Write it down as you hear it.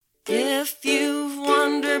If you've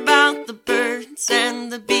wondered about the birds and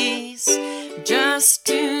the bees, just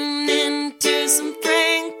tune in to some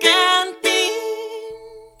Frank and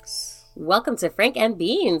Beans. Welcome to Frank and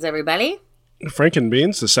Beans, everybody. Frank and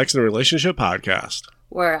Beans, the Sex and Relationship podcast.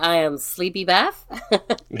 Where I am Sleepy Beth.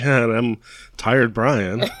 Yeah, and I'm Tired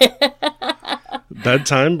Brian.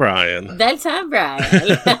 Bedtime Brian. Bedtime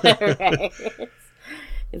Brian. Right.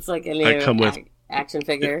 It's like a new action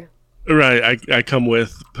figure. Right, I come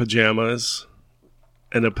with pajamas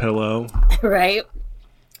and a pillow. Right.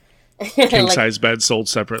 King-size bed sold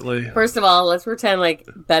separately. First of all, let's pretend like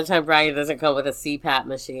Bedtime Brian doesn't come with a CPAP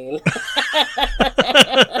machine.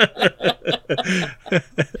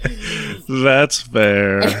 That's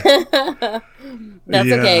fair.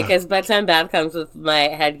 That's okay, because Bedtime Bath comes with my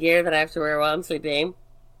headgear that I have to wear while I'm sleeping.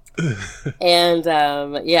 And,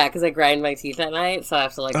 because I grind my teeth at night, so I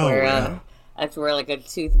have to wear like a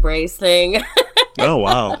tooth brace thing. Oh,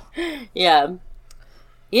 wow. Yeah.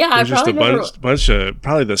 Yeah, There's just a bunch of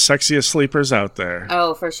probably the sexiest sleepers out there.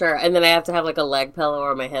 Oh, for sure. And then I have to have like a leg pillow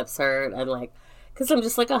or my hips hurt, and like, because I'm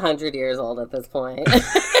just like 100 years old at this point.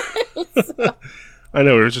 So. I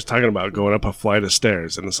know, we were just talking about going up a flight of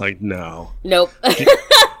stairs, and it's like, no. Nope.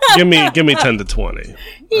 Give me 10 to 20.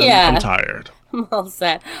 Yeah. I'm tired. I'm all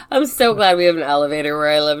set. I'm so glad we have an elevator where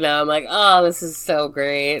I live now. I'm like, oh, this is so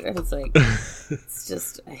great. It's like, it's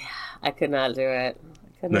just, I could not do it. I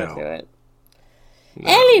could not do it. No.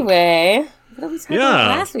 Anyway, what did we talk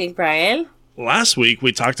about last week, Brian? Last week,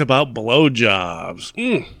 we talked about blowjobs.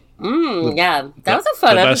 Yeah, that was a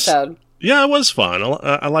fun episode. Yeah, it was fun.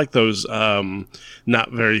 I like those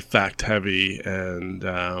not very fact-heavy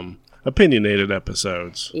and opinionated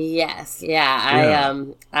episodes. Yes, yeah.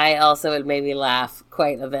 I also, it made me laugh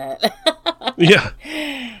quite a bit. Yeah.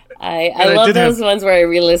 I love those ones where I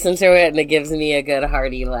re-listen to it and it gives me a good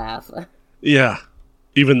hearty laugh. Yeah.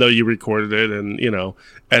 Even though you recorded it and,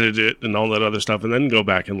 edited it and all that other stuff, and then go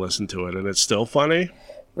back and listen to it, and it's still funny.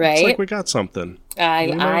 Right. It's like we got something. I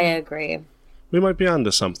agree. We might be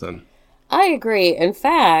onto something. I agree. In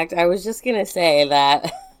fact, I was just going to say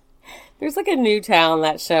that there's like a new town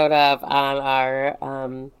that showed up on our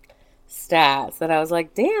stats that I was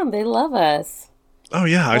like, damn, they love us. Oh,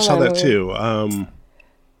 yeah, I saw that too.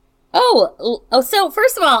 So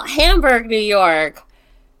first of all, Hamburg, New York.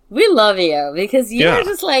 We love you because you are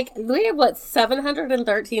just like, we have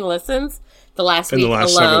 713 listens the last week alone. In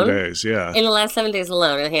the last 7 days, yeah. In the last 7 days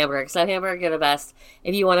alone in Hamburg. So Hamburg, you're the best.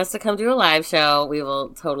 If you want us to come do a live show, we will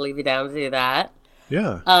totally be down to do that.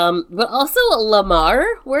 Yeah. But also Lamar.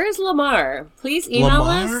 Where is Lamar? Please email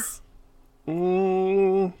us.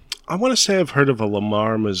 I want to say I've heard of a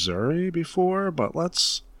Lamar, Missouri before, but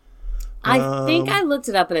let's... I think I looked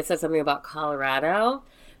it up and it said something about Colorado.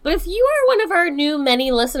 But if you are one of our new many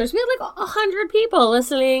listeners, we had like 100 people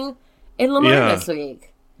listening in Lamar this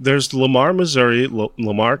week. There's Lamar, Missouri,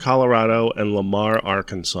 Lamar, Colorado, and Lamar,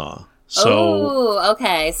 Arkansas. So,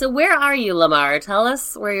 okay. So where are you, Lamar? Tell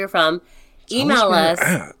us where you're from. Email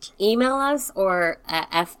us or at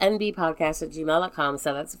fnbpodcast@gmail.com.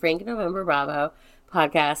 So that's Frank November Bravo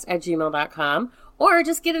podcast@gmail.com. Or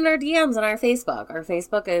just get in our DMs on our Facebook. Our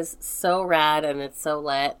Facebook is so rad and it's so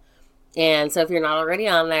lit. And so if you're not already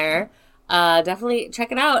on there, definitely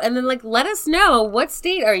check it out. And then, let us know, what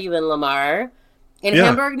state are you in, Lamar? In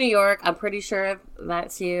Hamburg, New York. I'm pretty sure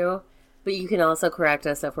that's you. But you can also correct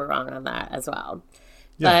us if we're wrong on that as well.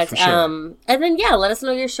 Yeah, but, for sure. And then, let us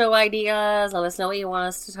know your show ideas. Let us know what you want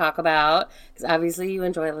us to talk about. Because obviously you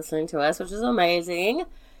enjoy listening to us, which is amazing.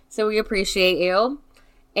 So we appreciate you.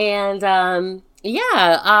 And,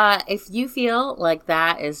 if you feel like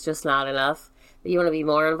that is just not enough, that you want to be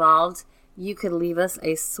more involved, you could leave us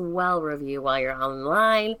a swell review while you're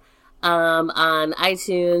online on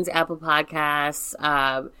iTunes, Apple Podcasts,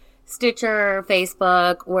 Stitcher,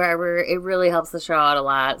 Facebook, wherever. It really helps the show out a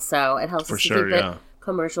lot. So it helps us keep it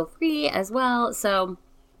commercial free as well. So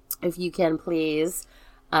if you can please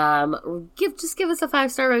give us a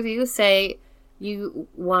 5-star review. Say you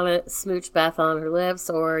want to smooch Beth on her lips,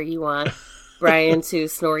 or you want Brian to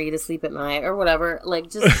snore you to sleep at night, or whatever.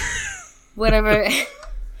 Just whatever you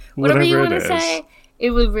want to say,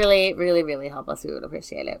 it would really, really, really help us. We would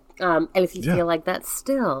appreciate it. And if you feel like that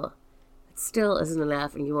still isn't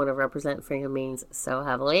enough and you want to represent Frank and Beans so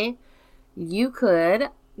heavily, you could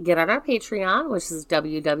get on our Patreon, which is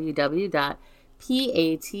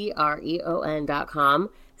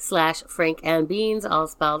www.patreon.com/frankandbeans, all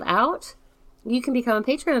spelled out. You can become a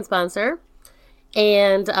Patreon sponsor.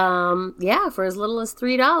 And, for as little as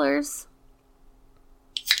 $3...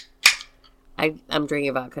 I'm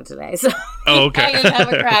drinking vodka today, so okay. I didn't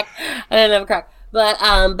have a crack.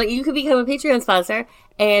 But you could become a Patreon sponsor,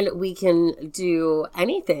 and we can do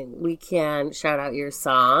anything. We can shout out your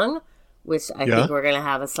song, which I think we're going to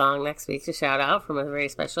have a song next week to shout out from a very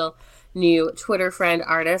special new Twitter friend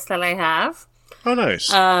artist that I have. Oh,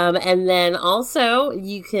 nice. And then also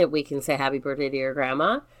we can say happy birthday to your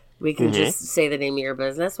grandma. We can just say the name of your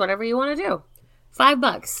business, whatever you want to do.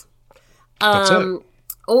 $5. That's it.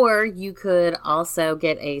 Or you could also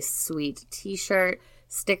get a sweet t-shirt,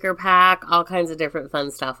 sticker pack, all kinds of different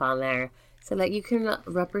fun stuff on there so that you can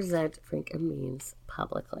represent Frank and Means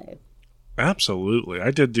publicly. Absolutely.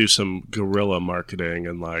 I did do some guerrilla marketing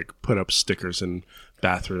and like put up stickers in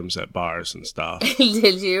bathrooms at bars and stuff.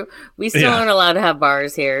 Did you? We still aren't allowed to have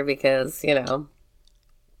bars here because,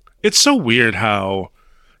 It's so weird how,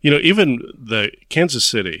 even the Kansas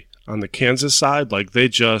City, on the Kansas side, like they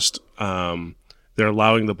just, they're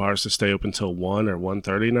allowing the bars to stay open till 1 or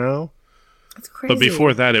 1:30 now. That's crazy. But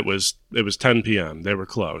before that, it was 10 p.m. They were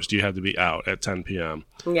closed. You had to be out at 10 p.m.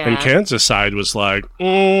 Yeah. And Kansas side was like,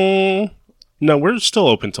 no, we're still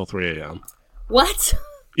open till 3 a.m. What?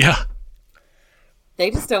 Yeah. They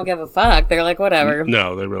just don't give a fuck. They're like, whatever.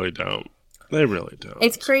 No, they really don't. They really don't.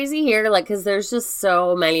 It's crazy here, like, because there's just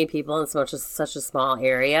so many people in such a small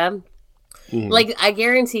area. Like, I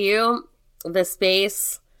guarantee you, the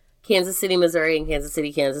space Kansas City, Missouri, and Kansas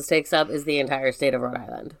City, Kansas takes up is the entire state of Rhode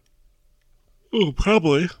Island. Oh,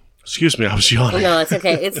 probably. Excuse me, I was yawning. No, it's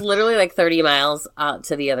okay. It's literally like 30 miles out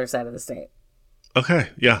to the other side of the state. Okay,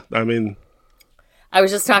 yeah. I mean, I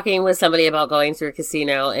was just talking with somebody about going to a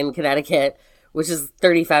casino in Connecticut, which is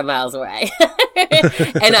 35 miles away.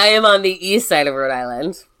 And I am on the east side of Rhode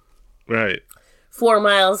Island. right. 4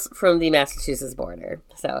 miles from the Massachusetts border.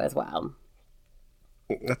 So it's wild.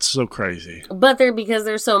 That's so crazy. But because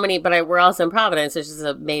there's so many, we're also in Providence, which is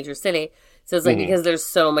a major city. So it's like, because there's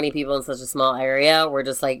so many people in such a small area, we're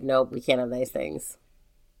just like, nope, we can't have nice things.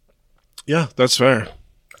 Yeah, that's fair.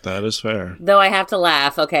 That is fair. Though I have to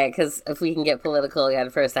laugh, okay, because if we can get political again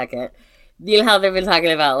for a second. You know how they've been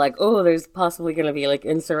talking about, like, oh, there's possibly going to be, like,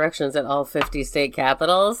 insurrections at all 50 state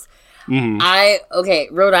capitals.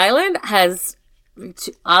 Rhode Island has,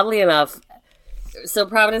 oddly enough, so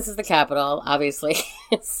Providence is the capital, obviously.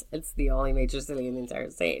 It's the only major city in the entire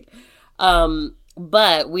state.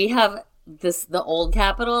 But we have the old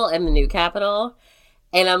capital and the new capital.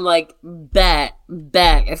 And I'm like, bet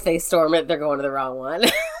if they storm it, they're going to the wrong one.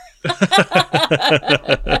 Because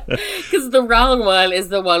the wrong one is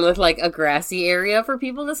the one with like a grassy area for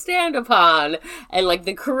people to stand upon, and like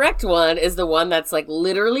the correct one is the one that's like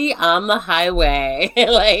literally on the highway.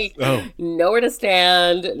 Like nowhere to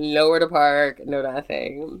stand, nowhere to park, no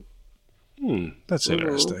nothing. That's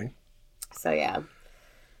interesting. So yeah,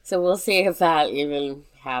 so we'll see if that even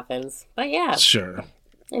happens. But yeah, Sure.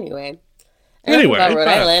 Anyway, About Rhode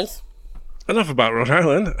Island. Enough about Rhode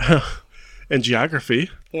Island and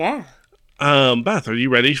geography. Yeah. Beth, are you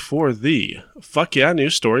ready for the Fuck Yeah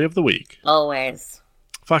news story of the week? Always.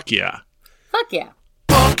 Fuck yeah. Fuck yeah.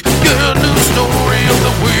 Fuck yeah news story of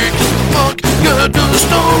the week. Fuck yeah news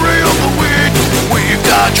story of the week. We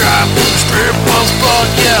got drive-through strippers. Fuck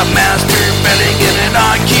yeah, masturbating in an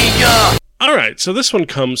IKEA. All right, so this one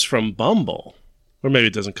comes from Bumble. Or maybe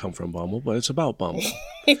it doesn't come from Bumble, but it's about Bumble.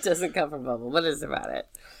 It doesn't come from Bumble. What is it about it?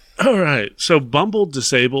 All right, so Bumble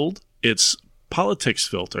disabled its politics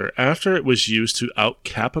filter after it was used to out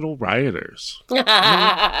Capitol rioters.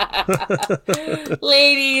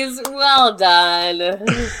 Ladies, well done.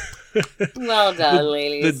 Well done,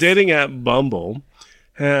 ladies. The dating app Bumble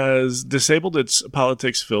has disabled its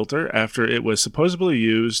politics filter after it was supposedly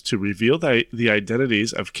used to reveal the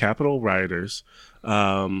identities of Capitol rioters.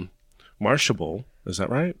 Mashable, is that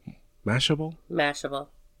right? Mashable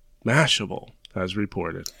has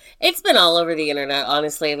reported. It's been all over the internet,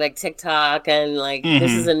 honestly, like TikTok and like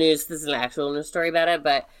this is an actual news story about it,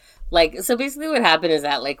 but like so basically what happened is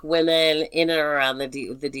that like women in and around the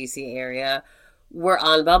DC area were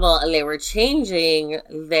on Bumble and they were changing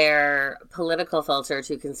their political filter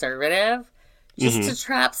to conservative just to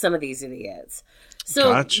trap some of these idiots.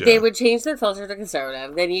 So Gotcha. They would change their filter to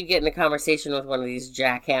conservative, then you'd get in a conversation with one of these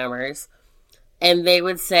jackhammers. And they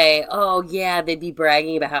would say, oh, yeah, they'd be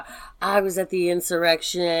bragging about how I was at the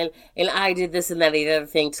insurrection and I did this and that and the other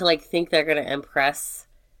thing to, like, think they're going to impress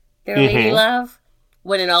their lady love.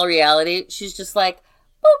 When in all reality, she's just like,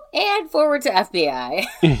 boop, and forward to FBI.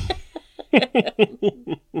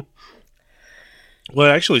 Well,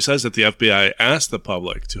 it actually says that the FBI asked the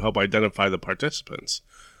public to help identify the participants.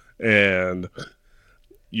 And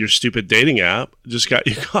your stupid dating app just got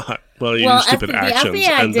you caught. Well, your stupid actions.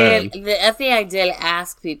 The FBI did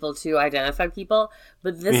ask people to identify people,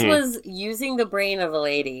 but this was using the brain of a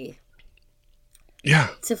lady Yeah.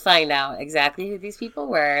 to find out exactly who these people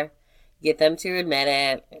were, get them to admit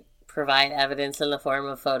it, provide evidence in the form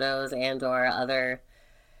of photos and or other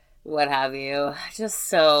what have you. Just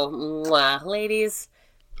so, mwah. Ladies,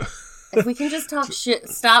 if we can just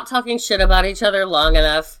stop talking shit about each other long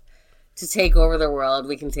enough to take over the world,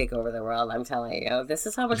 we can take over the world. I'm telling you. This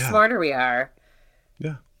is how much smarter we are.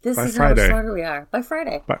 Yeah. This By is Friday. how much smarter we are. By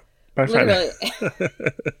Friday. By Friday. Literally.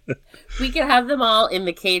 We can have them all in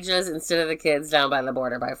the cages instead of the kids down by the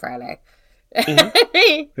border by Friday.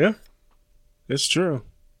 Yeah. It's true.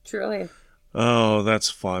 Truly. Oh, that's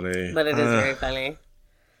funny. But it is very funny.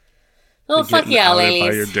 Oh, Getting fuck yeah, outed by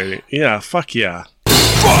your ladies. dating. Yeah, fuck yeah.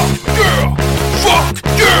 Fuck yeah! Fuck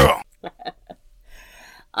yeah!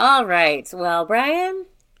 All right. Well, Brian,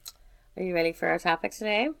 are you ready for our topic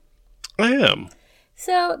today? I am.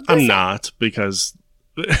 So, I'm not, because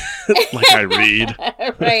like I read.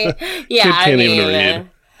 right. Yeah, Kid I can't mean, even read.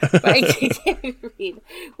 Right, kid can't even read.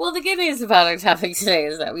 Well, the good news about our topic today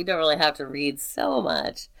is that we don't really have to read so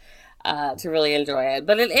much to really enjoy it.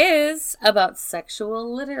 But it is about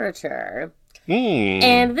sexual literature.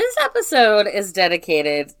 And this episode is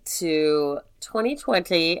dedicated to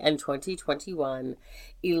 2020 and 2021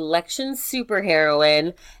 election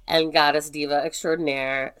superheroine and goddess diva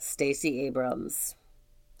extraordinaire Stacey Abrams.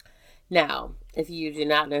 Now, if you do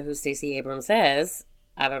not know who Stacey Abrams is,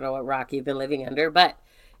 I don't know what rock you've been living under, but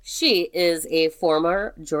she is a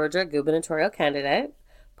former Georgia gubernatorial candidate,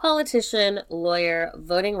 politician, lawyer,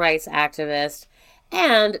 voting rights activist,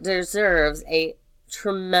 and deserves a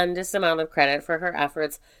tremendous amount of credit for her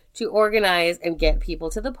efforts to organize and get people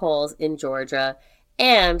to the polls in Georgia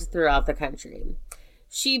and throughout the country.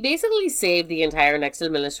 She basically saved the entire next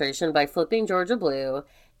administration by flipping Georgia blue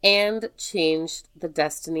and changed the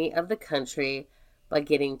destiny of the country by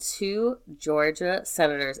getting 2 Georgia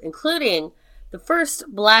senators, including the first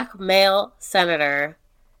black male senator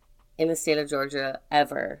in the state of Georgia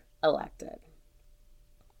ever elected.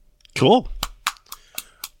 Cool.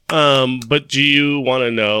 But do you want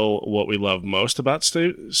to know what we love most about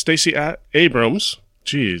Stacey Abrams?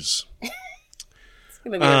 Jeez. It's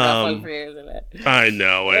going to be a tough one for you, isn't it? I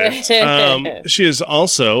know it. She is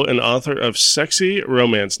also an author of sexy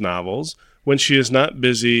romance novels when she is not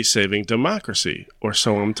busy saving democracy, or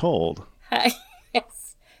so I'm told.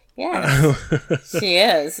 Yes. Yes. She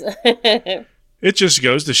is. It just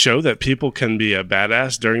goes to show that people can be a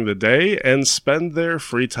badass during the day and spend their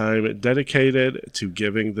free time dedicated to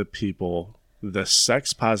giving the people the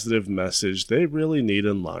sex-positive message they really need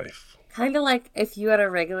in life. Kind of like if you had a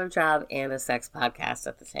regular job and a sex podcast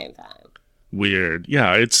at the same time. Weird.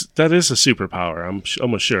 Yeah, that is a superpower. I'm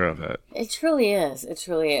almost sure of it. It truly is. It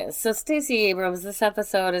truly is. So, Stacey Abrams, this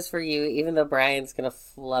episode is for you, even though Brian's going to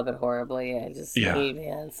flub it horribly. I just in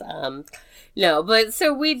advance. No, but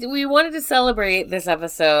so we wanted to celebrate this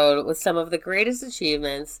episode with some of the greatest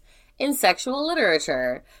achievements in sexual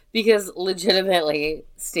literature, because legitimately,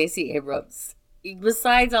 Stacey Abrams,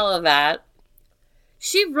 besides all of that,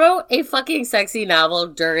 she wrote a fucking sexy novel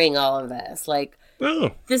during all of this. Like,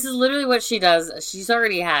 Oh. this is literally what she does. She's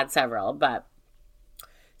already had several, but...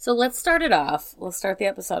 So let's start it off. We'll start the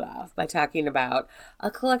episode off by talking about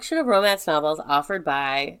a collection of romance novels authored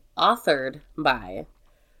by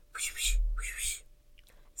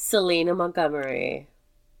Selena Montgomery.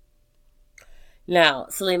 Now,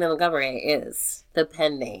 Selena Montgomery is the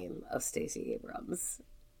pen name of Stacey Abrams.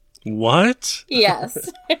 What?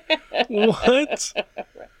 Yes. What?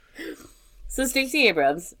 So Stacey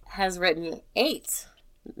Abrams has written 8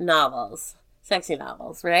 novels, sexy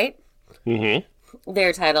novels, right? Mm-hmm.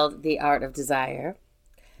 They're titled The Art of Desire,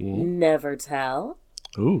 Never Tell,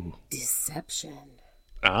 Ooh. Deception,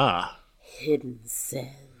 Ah. Hidden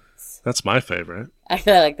Sins. That's my favorite. I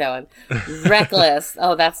like that one. Reckless.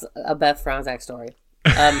 Oh, that's a Beth Franzak story.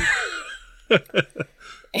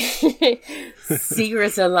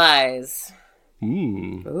 Secrets and Lies.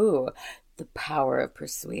 Ooh. The Power of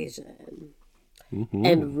Persuasion.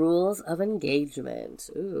 And Rules of Engagement.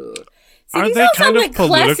 Ooh. See, Are these they all kind sound of like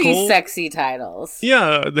classy, political? sexy titles.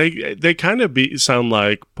 Yeah, they kind of sound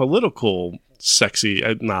like political sexy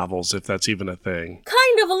novels, if that's even a thing.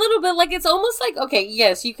 Kind of, a little bit. Like, it's almost like, okay,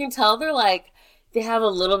 yes, you can tell they're like, they have a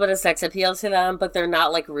little bit of sex appeal to them, but they're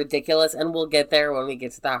not like ridiculous. And we'll get there when we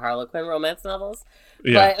get to the Harlequin romance novels.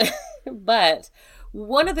 Yeah. But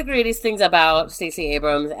one of the greatest things about Stacey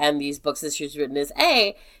Abrams and these books that she's written is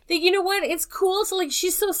that, you know what, it's cool to, like,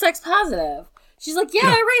 she's so sex positive. She's like, yeah,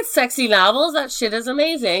 I write sexy novels. That shit is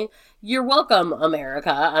amazing. You're welcome,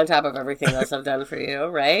 America, on top of everything else I've done for you,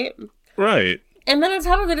 right? Right. And then on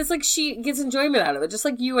top of it, it's like she gets enjoyment out of it, just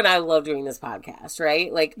like you and I love doing this podcast,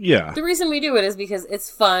 right? Like, Yeah. the reason we do it is because it's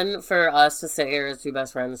fun for us to sit here as two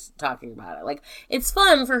best friends talking about it. Like, it's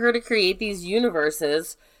fun for her to create these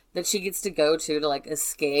universes that she gets to go to like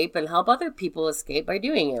escape and help other people escape by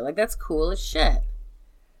doing it. Like, that's cool as shit.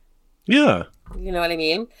 Yeah. You know what I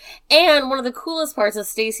mean? And one of the coolest parts of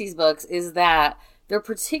Stacy's books is that they're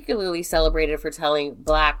particularly celebrated for telling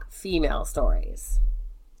Black female stories.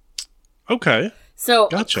 Okay. So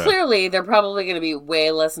Gotcha. clearly they're probably going to be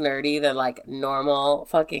way less nerdy than like normal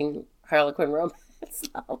fucking Harlequin romance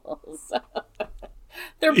novels.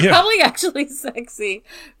 They're Yeah. probably actually sexy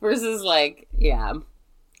versus like, yeah,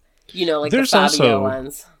 you know, like There's the Fabio also-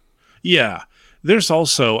 ones. Yeah. There's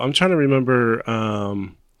also, I'm trying to remember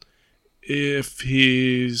if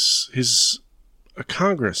he's a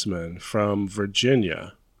congressman from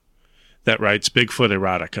Virginia that writes Bigfoot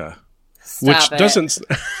erotica, Stop which it. doesn't.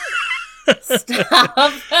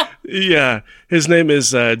 Stop. Yeah, his name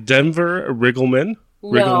is Denver Riggleman.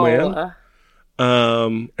 Riggleman.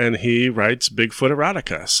 No. And he writes Bigfoot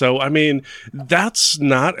erotica. So, I mean, that's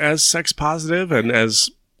not as sex positive and as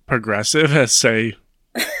progressive as, say,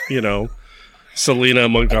 you know, Selena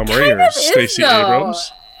Montgomery or Stacey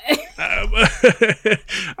Abrams.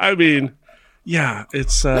 I mean, yeah,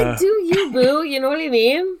 it's Like, do you, boo? You know what I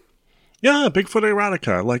mean? yeah, Bigfoot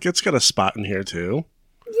erotica. Like, it's got a spot in here too.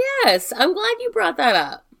 Yes, I'm glad you brought that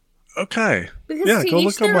up. Okay, Because yeah, to go each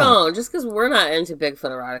look them their up. own. Just because we're not into Bigfoot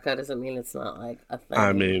erotica doesn't mean it's not like a thing.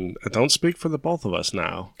 I mean, don't speak for the both of us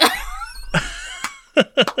now.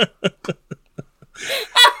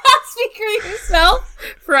 Speak for yourself,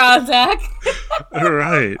 Frontex.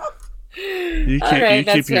 Right. You keep, All right, you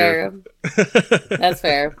that's keep your. fair. That's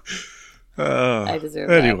fair. I deserve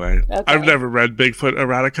that. Anyway, Okay. I've never read Bigfoot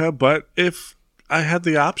erotica, but if I had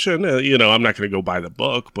the option, you know, I'm not going to go buy the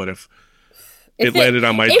book, but if it landed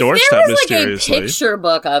on my doorstep if there was mysteriously, like a picture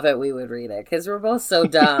book of it, we would read it because we're both so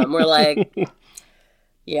dumb. We're like,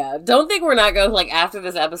 yeah, don't think we're not going like after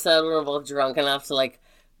this episode. We're both drunk enough to like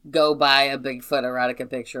go buy a Bigfoot erotica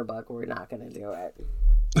picture book. We're not going to do it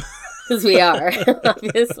because we are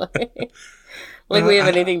obviously. Like we have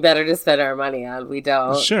anything better to spend our money on. We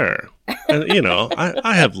don't. sure. And, you know,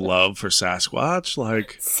 I have love for Sasquatch.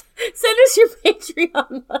 Like, Send us your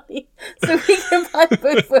Patreon money so we can buy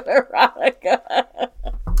Bigfoot erotica.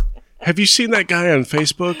 have you seen that guy on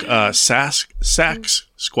Facebook? Sax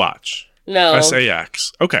Squatch. No.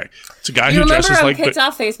 SAX. Okay. It's a guy You who remember dresses I'm like. kicked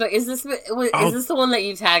off Facebook. Is this the one that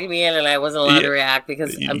you tagged me in and I wasn't allowed to react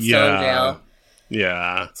because I'm still in jail?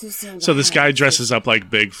 Yeah. So So this bad. guy dresses up like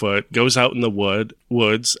Bigfoot, goes out in the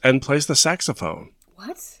woods, and plays the saxophone,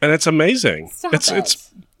 What? and it's amazing. Stop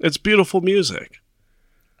It's beautiful music.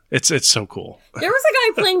 It's so cool. There was a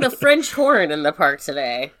guy playing the French horn in the park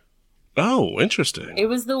today. Oh, interesting. It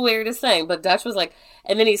was the weirdest thing. But Dutch was like,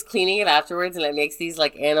 and then he's cleaning it afterwards, and it makes these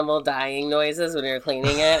like animal dying noises when you're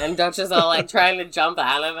cleaning it. And Dutch is all like trying to jump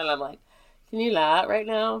out of it. And I'm like, can you not right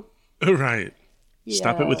now? Right.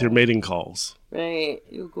 Stop it with your mating calls. Right.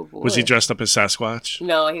 You good boy. Was he dressed up as Sasquatch?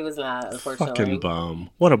 No, he was not. Unfortunately, Fucking bum.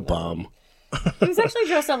 What a bum. he was actually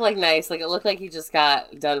dressed up like nice. Like it looked like he just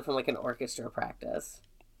got done from like an orchestra practice.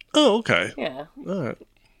 Oh, okay. Yeah. All right.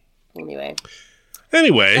 Anyway,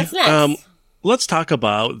 Anyway, that's next. let's talk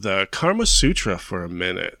about the Karma Sutra for a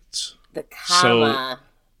minute. The karma.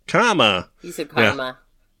 Karma. You said karma.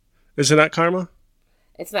 Is it not karma?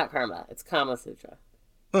 It's not karma. It's Kama Sutra.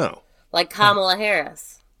 Oh. Like Kamala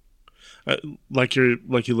Harris. Like you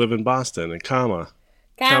live in Boston and Kama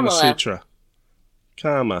Kamala. Sutra.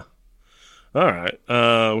 Kama. All right.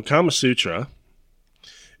 Kama Sutra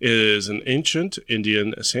is an ancient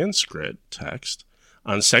Indian Sanskrit text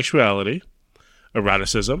on sexuality,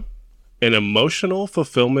 eroticism, and emotional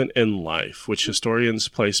fulfillment in life, which historians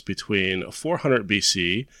place between 400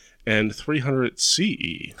 BC and 300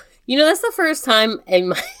 CE. You know, that's the first time in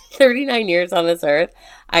my 39 years on this earth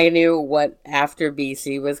I knew what after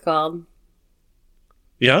BC was called.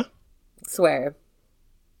 Yeah? Swear.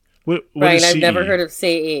 What Right, is I've CE? never heard of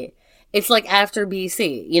CE. It's like after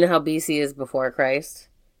BC. You know how BC is before Christ?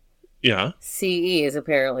 Yeah. CE is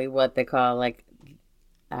apparently what they call like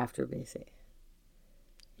after BC.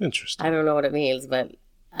 Interesting. I don't know what it means, but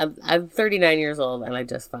I'm 39 years old and I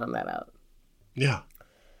just found that out. Yeah.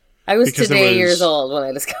 I was Because there today was- years old when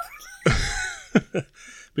I discovered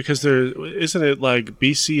Because there isn't it like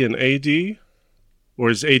BC and AD, or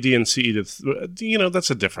is AD and CE? That's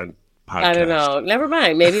a different podcast. I don't know. Never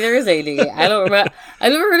mind. Maybe there is AD. I don't remember.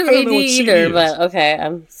 I've never heard of I don't AD know what CE either, is. but okay,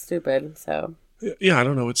 I'm stupid. So Yeah, I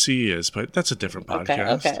don't know what CE is, but that's a different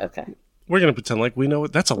podcast. okay. We're going to pretend like we know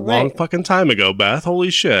it. That's a long Right. fucking time ago, Beth.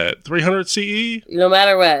 Holy shit. 300 CE? No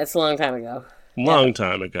matter what, it's a long time ago. Long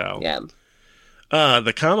time ago. Yeah.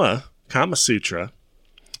 The Kama Sutra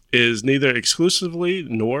is neither exclusively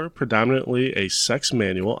nor predominantly a sex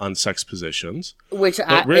manual on sex positions. Which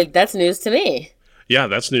Rick- that's news to me. Yeah,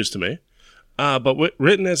 that's news to me. But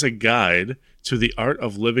written as a guide to the art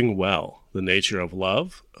of living well, the nature of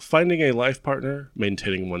love, finding a life partner,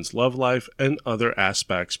 maintaining one's love life, and other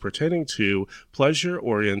aspects pertaining to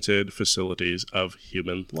pleasure-oriented facilities of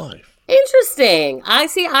human life. Interesting. I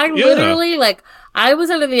see. I literally I was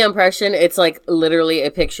under the impression it's like literally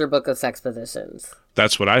a picture book of sex positions.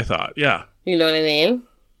 That's what I thought. Yeah. You know what I mean?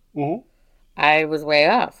 Mm-hmm. I was way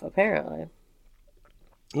off, apparently.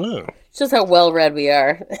 Oh. It's just how well read we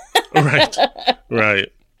are. Right.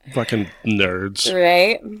 Right. Fucking nerds.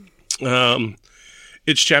 Right?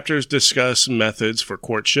 Its chapters discuss methods for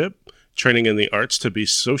courtship, training in the arts to be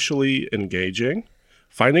socially engaging,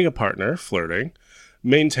 finding a partner, flirting,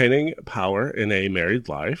 maintaining power in a married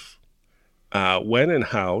life, when and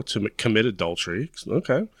how to commit adultery,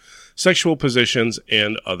 okay, sexual positions,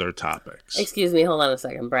 and other topics. Excuse me, hold on a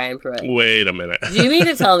second, Brian Pruitt. Wait a minute. Do you mean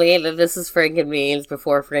to tell me that this is Franken Beans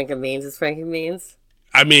before Franken Beans is Franken Beans?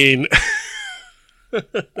 I mean,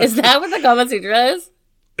 Is that what the Kama Sutra is?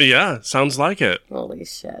 yeah, sounds like it. Holy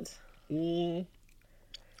shit.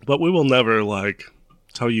 But we will never,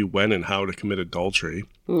 tell you when and how to commit adultery.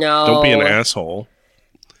 No. Don't be an asshole.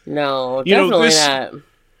 No, You know, definitely this- not.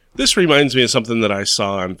 This reminds me of something that I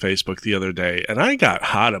saw on Facebook the other day, and I got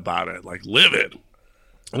hot about it, livid.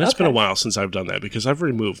 And it's been a Okay. while since I've done that because I've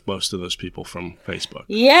removed most of those people from Facebook.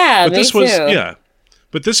 Yeah, But me this too. was, yeah.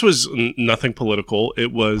 But this was nothing political.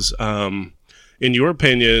 It was, in your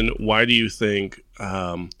opinion, why do you think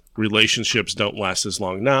relationships don't last as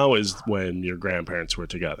long now as when your grandparents were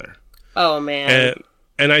together? Oh, man.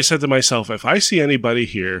 And I said to myself, if I see anybody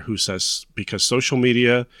here who says because social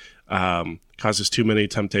media causes too many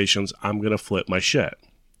temptations, I'm going to flip my shit.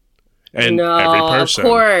 And no, every person.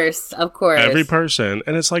 Of course. Every person.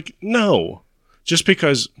 And it's like, no. Just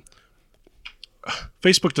because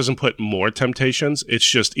Facebook doesn't put more temptations, it's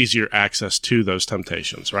just easier access to those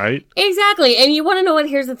temptations, right? Exactly. And you want to know what?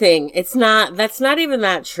 Here's the thing. That's not even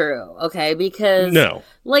that true, okay? Because, No.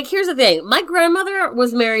 here's the thing. My grandmother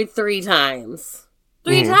was married 3 times.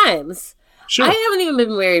 3 times. Sure. I haven't even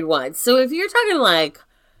been married once. So if you're talking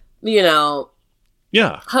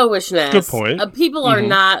Yeah. hoishness. Good point. People are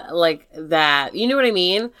not like that. You know what I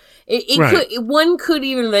mean? Right. One could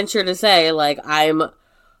even venture to say, I'm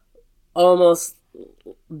almost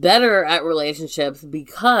better at relationships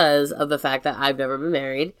because of the fact that I've never been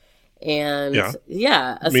married. And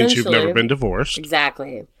yeah, It means you've never essentially- been divorced.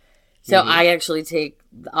 Exactly. So I actually take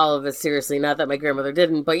all of it seriously. Not that my grandmother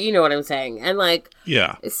didn't, but you know what I'm saying. And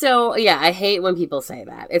Yeah. so, yeah, I hate when people say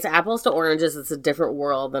that. It's apples to oranges. It's a different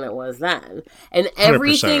world than it was then. And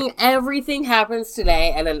 100%. everything happens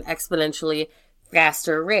today at an exponentially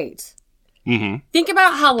faster rate. Mm-hmm. Think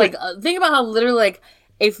about how, literally,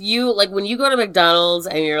 if you, when you go to McDonald's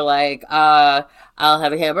and you're like, I'll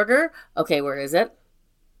have a hamburger. Okay, where is it?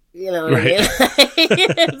 You know what I mean?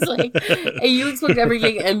 It's and you expect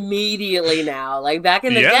everything immediately now. Back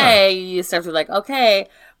in the day, you used to have to okay,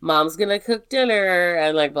 mom's gonna cook dinner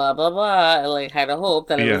and blah blah blah, and had to hope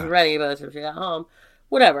that it was ready by the time she got home.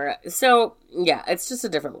 Whatever. So yeah, it's just a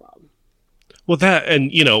different world. Well, that,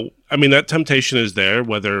 and that temptation is there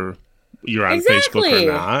whether you're on Facebook Exactly.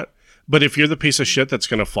 or not. But if you're the piece of shit that's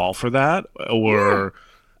going to fall for that, or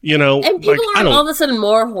and people I aren't don't, all of a sudden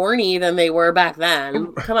more horny than they were back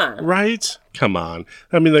then. Come on. right? Come on.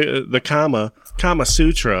 I mean, the Kama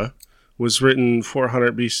Sutra was written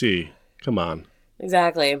 400 BC. Come on.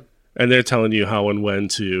 Exactly. And they're telling you how and when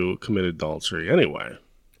to commit adultery. Anyway,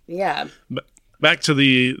 Yeah. back to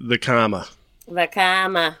the Kama. The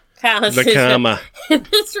Kama The Sutra. Kama.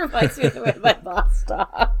 This reminds me of the way my boss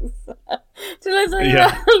talks. Did I tell you Yeah.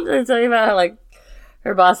 about, did I tell you about how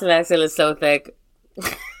her Boston accent is so thick?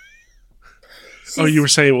 Oh, you were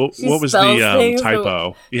saying, what was spells the things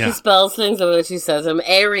typo? She Yeah. spells things the way she says them.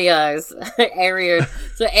 Areas. Areas.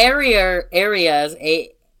 So areas,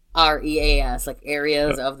 AREAS,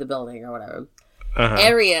 areas of the building or whatever. Uh-huh.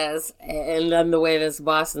 Areas, and then the way this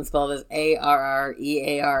Boston spelled is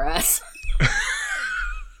ARREARS.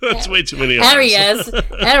 That's way too many Areas.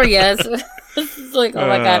 It's oh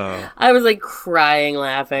my god. I was crying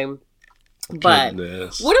laughing. But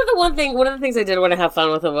Goodness. one of the things I did want to have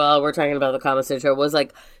fun with it while we're talking about the Kama Sutra was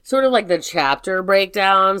sort of the chapter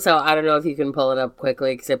breakdown. So I don't know if you can pull it up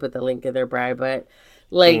quickly because I put the link in there, Brian. But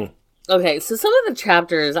okay, so some of the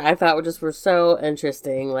chapters I thought were so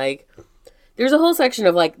interesting. there's a whole section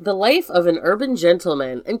of like the life of an urban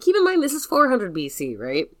gentleman. And keep in mind, this is 400 BC,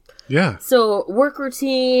 right? Yeah. So work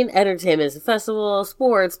routine, entertainment, festival,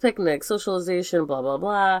 sports, picnics, socialization, blah, blah,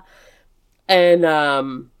 blah. And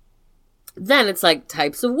then it's like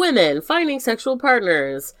types of women, finding sexual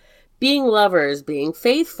partners, being lovers, being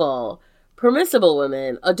faithful, permissible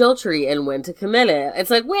women, adultery, and when to commit it. It's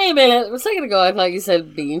like, wait a minute, a second ago I thought you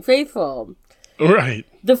said being faithful. Right.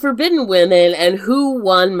 The forbidden women and who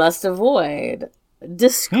one must avoid.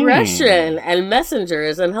 Discretion and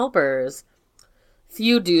messengers and helpers.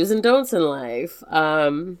 Few do's and don'ts in life.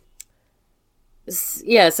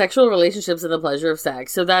 Sexual relationships and the pleasure of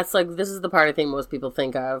sex. So that's like, this is the part I think most people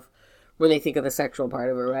think of when they think of the sexual part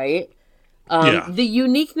of it, right? The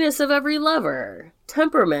uniqueness of every lover,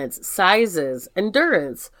 temperaments, sizes,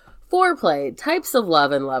 endurance, foreplay, types of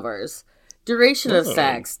love and lovers, duration of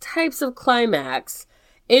sex, types of climax,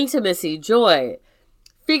 intimacy, joy,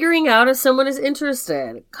 figuring out if someone is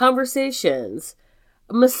interested, conversations,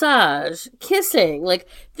 massage, kissing. Like,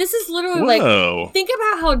 this is literally like, think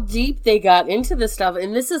about how deep they got into this stuff,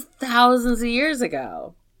 and this is thousands of years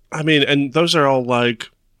ago. I mean, and those are all like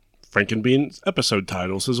Frankenbean's episode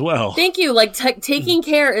titles as well. Thank you. Like, taking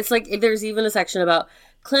care. It's like there's even a section about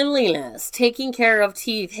cleanliness, taking care of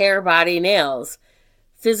teeth, hair, body, nails,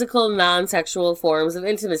 physical, non-sexual forms of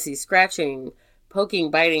intimacy, scratching,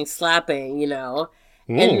 poking, biting, slapping, you know.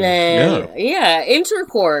 And then,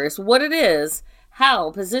 intercourse, what it is,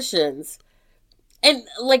 how, positions, and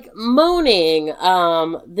like moaning,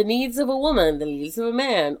 the needs of a woman, the needs of a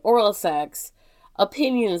man, oral sex,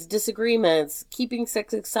 opinions, disagreements, keeping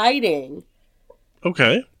sex exciting.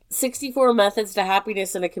 Okay. 64 methods to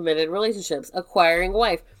happiness in a committed relationships, acquiring a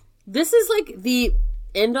wife. This is like the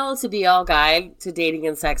end-all to be-all guide to dating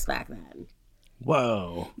and sex back then.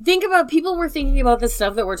 Whoa. Think about, people were thinking about the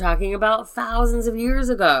stuff that we're talking about thousands of years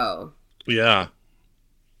ago. Yeah.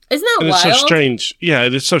 Isn't that wild? It's so strange. Yeah,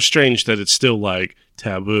 it's so strange that it's still like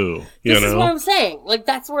taboo. This is what I'm saying. Like,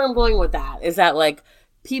 that's where I'm going with that. Is that like,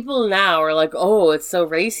 people now are like, oh, it's so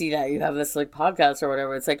racy that you have this like podcast or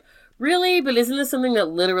whatever. It's like, really? But isn't this something that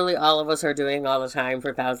literally all of us are doing all the time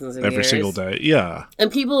for thousands of years? Every single day, yeah.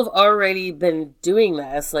 And people have already been doing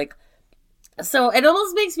this. Like, so it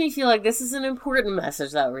almost makes me feel like this is an important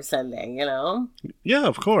message that we're sending, you know? Yeah,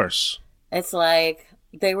 of course. It's like,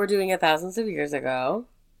 they were doing it thousands of years ago.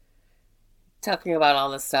 Talking about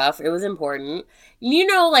all this stuff. It was important. You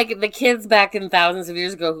know, like, the kids back in thousands of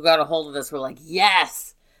years ago who got a hold of this were like,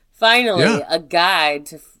 yes! Finally, a guide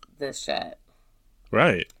to this shit.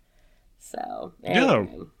 Right. So,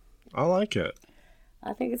 anyway. Yeah, I like it.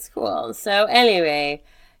 I think it's cool. So, anyway,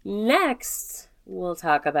 next we'll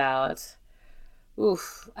talk about,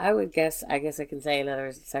 I guess I can say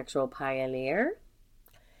another sexual pioneer.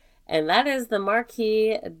 And that is the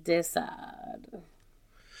Marquis de Sade.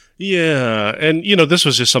 Yeah, and, you know, this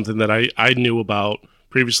was just something that I knew about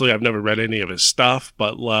previously. I've never read any of his stuff,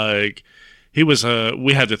 but, like, he was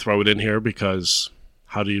we had to throw it in here because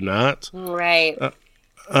how do you not? Right.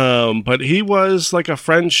 But he was like a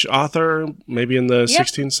French author, maybe in the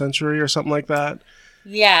 16th century or something like that.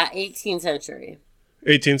 Yeah, 18th century.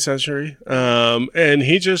 18th century. And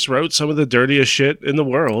he just wrote some of the dirtiest shit in the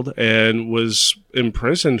world and was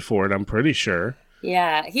imprisoned for it, I'm pretty sure.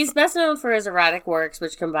 Yeah, he's best known for his erotic works,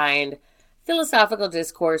 which combined philosophical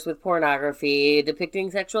discourse with pornography,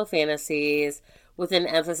 depicting sexual fantasies, with an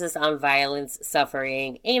emphasis on violence,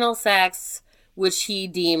 suffering, anal sex, which he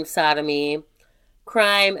deemed sodomy,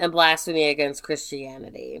 crime, and blasphemy against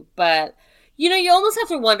Christianity. But, you know, you almost have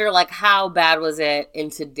to wonder, like, how bad was it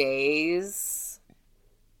in today's,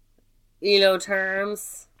 you know,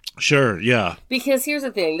 terms? Sure, yeah. Because here's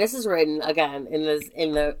the thing. This is written, again, in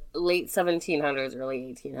the late 1700s,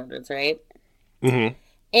 early 1800s, right? Mm-hmm.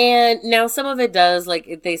 And now some of it does,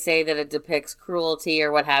 like, they say that it depicts cruelty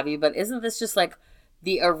or what have you, but isn't this just, like,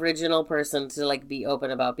 the original person to, like, be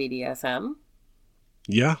open about BDSM?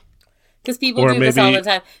 Yeah. Because people do this all the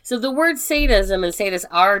time. So the word sadism and sadist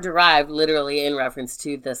are derived literally in reference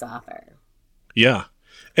to this author. Yeah.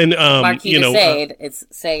 And, Marquis you know... de Sade, it's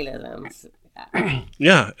sadism.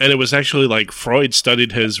 Yeah, and it was actually like Freud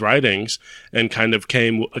studied his writings and kind of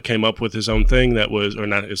came up with his own thing that was, or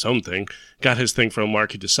not his own thing, got his thing from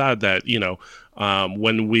Marquis de Sade that, you know,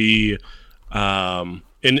 when we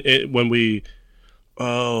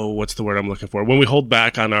what's the word I'm looking for? When we hold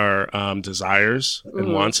back on our desires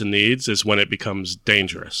and wants and needs is when it becomes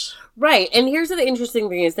dangerous. Right, and here's the interesting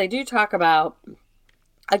thing is they do talk about,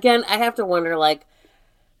 again, I have to wonder, like,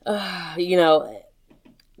 you know,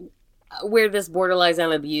 where this borderlines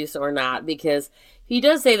on abuse or not, because he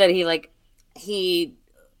does say that he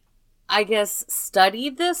I guess,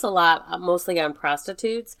 studied this a lot, mostly on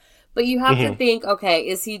prostitutes. But you have to think, okay,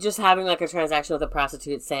 is he just having like a transaction with a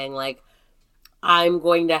prostitute saying like, I'm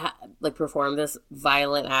going to perform this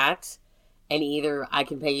violent act and either I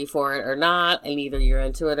can pay you for it or not, and either you're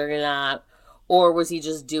into it or you're not? Or was he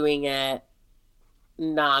just doing it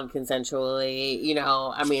non-consensually? You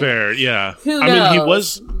know, I mean, fair, yeah. Who I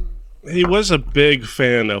knows? mean, he was a big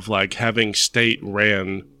fan of like having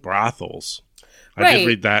state-ran brothels. I did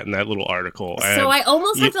read that in that little article. So I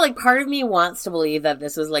almost have to, like, part of me wants to believe that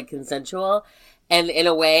this was, like, consensual. And in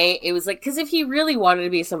a way, it was like, because if he really wanted to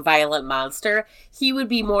be some violent monster, he would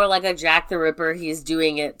be more like a Jack the Ripper. He's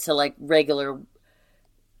doing it to, like, regular,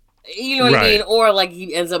 you know what I mean? Or, like,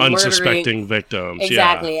 he ends up unsuspecting victims.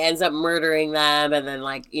 Exactly. Yeah. Ends up murdering them and then,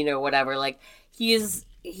 like, you know, whatever. Like, these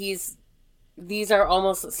are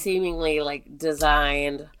almost seemingly, like,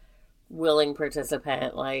 designed, willing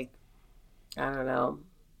participant, like, I don't know.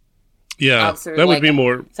 Yeah, that would be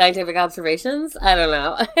more scientific observations. I don't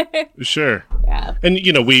know. Sure. Yeah. And,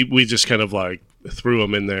 you know, we just kind of like threw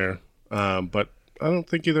him in there. But I don't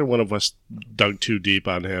think either one of us dug too deep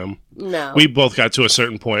on him. No. We both got to a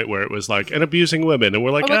certain point where it was like, and abusing women. And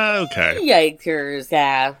we're like, okay. Yikers.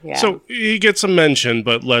 Yeah. So he gets a mention,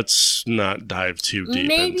 but let's not dive too deep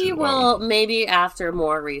maybe after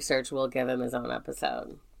more research, we'll give him his own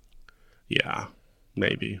episode. Yeah.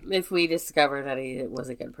 Maybe. If we discover that he was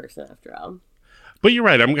a good person after all. But you're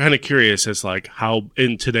right. I'm kind of curious as like how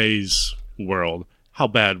in today's world, how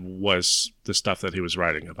bad was the stuff that he was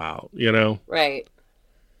writing about, you know? Right.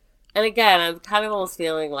 And again, I'm kind of almost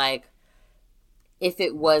feeling like if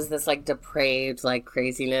it was this like depraved like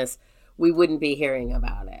craziness, we wouldn't be hearing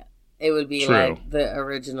about it. It would be like the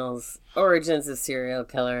origins of serial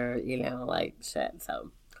killer, you know, like shit.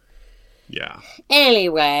 So yeah.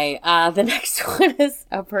 Anyway, the next one is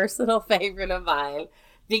a personal favorite of mine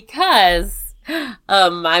because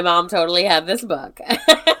my mom totally had this book.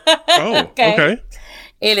 Oh, okay.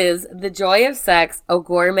 It is The Joy of Sex, A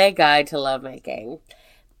Gourmet Guide to Lovemaking.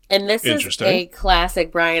 And this is a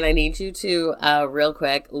classic. Brian, I need you to, real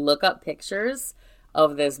quick, look up pictures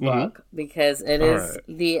of this book because it is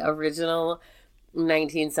the original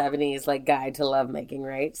 1970s like guide to lovemaking,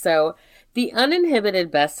 right? So the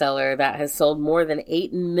uninhibited bestseller that has sold more than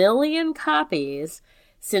 8 million copies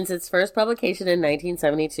since its first publication in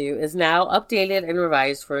 1972 is now updated and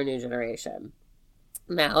revised for a new generation.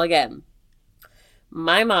 Now, again,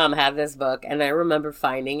 my mom had this book, and I remember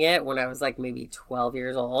finding it when I was like maybe 12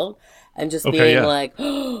 years old and just being like,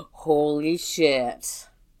 oh, holy shit.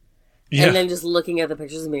 Yeah. And then just looking at the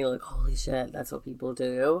pictures and being like, holy shit, that's what people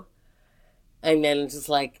do. And then just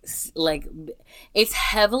like it's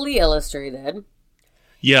heavily illustrated.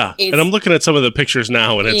 Yeah, and I'm looking at some of the pictures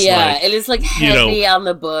now, and it's it is like heavy on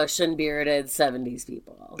the bush and bearded 70s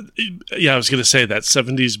people. Yeah, I was gonna say that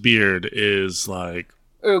 70s beard is like,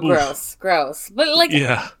 ooh, gross. But like,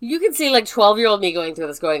 you can see like 12-year-old me going through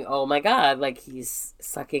this, going, oh my god, like he's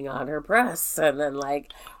sucking on her breasts, and then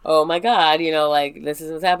like, oh my god, you know, like this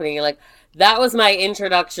is what's happening. You're like, that was my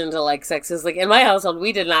introduction to like sex. Is like in my household,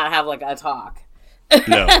 we did not have like a talk.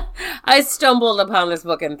 No, I stumbled upon this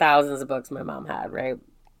book and thousands of books my mom had, right?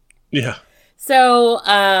 Yeah. So,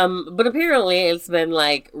 but apparently it's been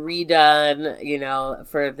like redone, you know,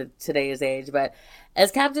 for today's age, but as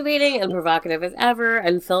captivating and provocative as ever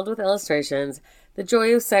and filled with illustrations, The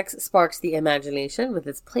Joy of Sex sparks the imagination with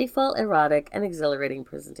its playful, erotic, and exhilarating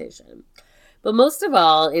presentation. But most of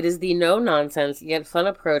all, it is the no-nonsense yet fun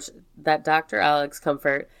approach that Dr. Alex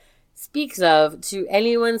Comfort speaks of to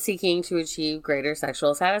anyone seeking to achieve greater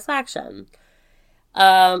sexual satisfaction.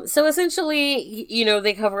 So essentially, you know,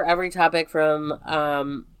 they cover every topic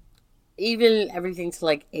from even everything to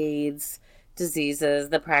like AIDS, diseases,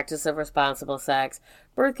 the practice of responsible sex,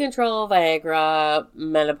 birth control, Viagra,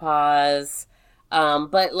 menopause.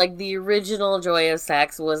 But like the original Joy of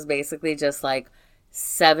Sex was basically just like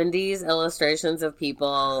 70s illustrations of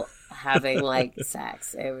people having like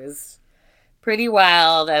sex. It was pretty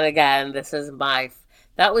wild. And again,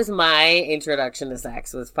 that was my introduction to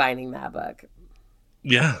sex, was finding that book.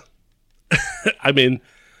 Yeah. I mean,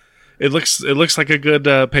 it looks like a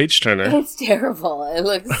good page turner. It's terrible.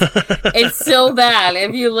 It's so bad.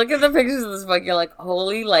 If you look at the pictures of this book, you're like,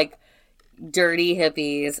 holy, like, dirty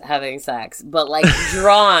hippies having sex. But, like,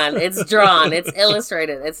 drawn. It's drawn. It's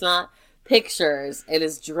illustrated. It's not pictures. It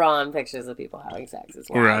is drawn pictures of people having sex. It's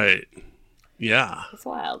wild. Right. Yeah. It's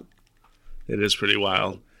wild. It is pretty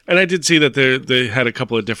wild. And I did see that they had a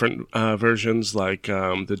couple of different versions, like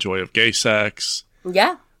The Joy of Gay Sex.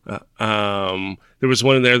 Yeah. There was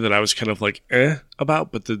one in there that I was kind of like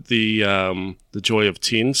about, but the Joy of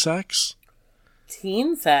Teen Sex.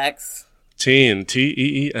 Teen sex. Teen,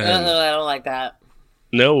 Teen. I don't like that.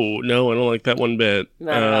 No, I don't like that one bit.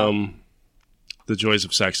 No. The joys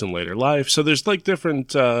of sex in later life. So there's like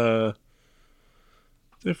different spin-offs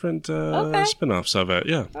of it.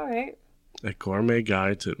 Yeah. All right. A gourmet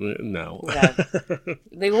guide to no. Yeah.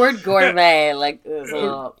 The word gourmet, like, is a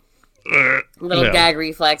little Yeah. gag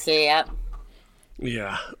reflex here. Yep.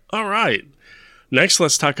 Yeah. All right. Next,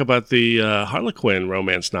 let's talk about the Harlequin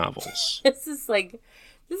romance novels. This is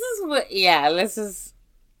what. Yeah, this is.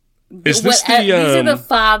 Is this the these are the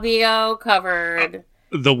Fabio covered.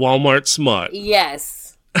 the Walmart smut?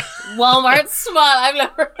 Yes. Walmart smut. I've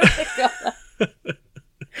never heard of that.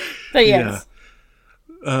 But yes.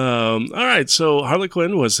 All right. So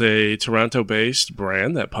Harlequin was a Toronto-based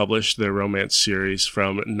brand that published their romance series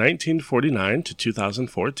from 1949 to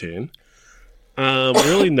 2014.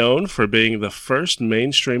 Really known for being the first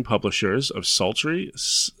mainstream publishers of sultry,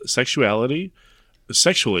 sexually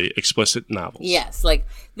explicit novels. Yes, like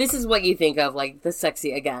this is what you think of, like the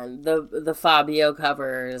sexy again, the Fabio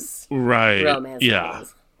covers, Right. romance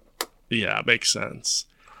novels. Yeah, makes sense.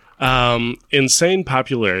 Insane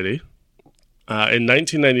popularity. In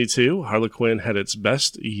 1992, Harlequin had its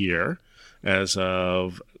best year as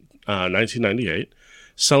of 1998,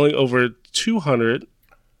 selling over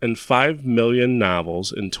 205 million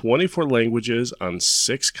novels in 24 languages on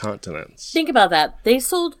 6 continents. Think about that. They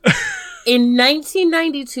sold in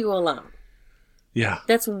 1992 alone. Yeah.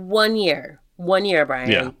 That's 1 year. 1 year,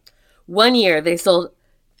 Brian. Yeah. 1 year they sold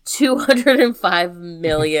 205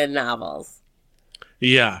 million novels.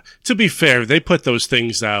 Yeah. To be fair, they put those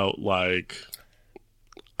things out like...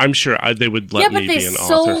 I'm sure they would let me be an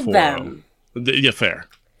author for them. Yeah, fair.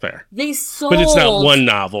 They sold But it's not one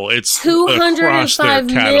novel. It's across their 205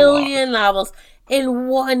 catalog. million novels in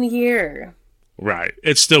 1 year. Right.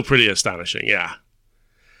 It's still pretty astonishing, yeah.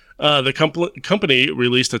 The company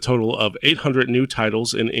released a total of 800 new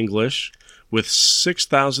titles in English with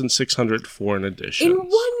 6,600 foreign editions. In 1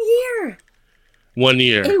 year. 1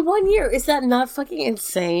 year. In 1 year. Is that not fucking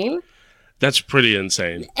insane? That's pretty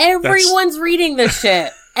insane. Everyone's reading this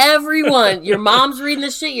shit. Everyone. Your mom's reading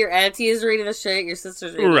this shit. Your auntie is reading this shit. Your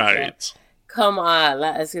sister's reading this shit. Right. Come on.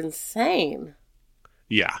 That is insane.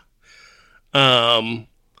 Yeah.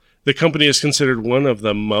 The company is considered one of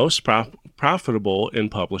the most profitable in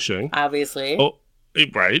publishing. Obviously. Oh,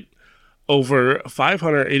 right. Over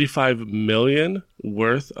 585 million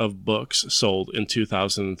worth of books sold in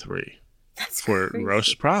 2003 That's for crazy.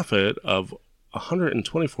 gross profit of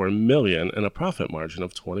 124 million and a profit margin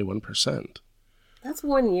of 21%. That's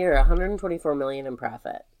 1 year. 124 million in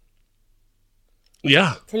profit.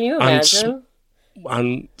 Yeah. Can you On imagine?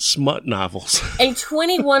 On smut novels. A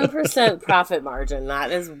 21% profit margin.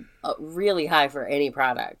 That is really high for any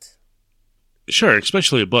product. Sure,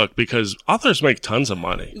 especially a book, because authors make tons of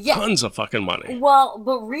money. Yeah. Tons of fucking money. Well,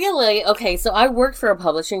 but really, okay, so I worked for a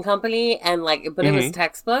publishing company and but it was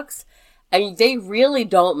textbooks. And they really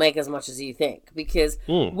don't make as much as you think, because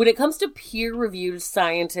when it comes to peer-reviewed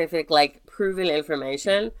scientific, proven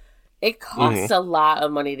information, it costs a lot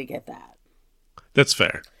of money to get that. That's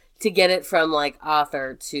fair. To get it from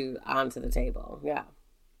author to onto the table. Yeah.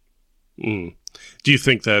 Do you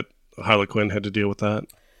think that Harlequin had to deal with that?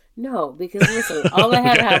 No, because listen, all I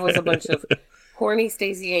had to have was a bunch of horny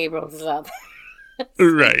Stacey Abrams out there.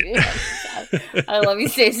 Right. I love you,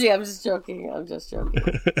 Stacey. I'm just joking.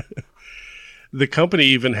 The company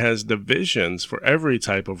even has divisions for every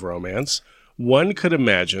type of romance one could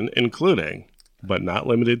imagine, including, but not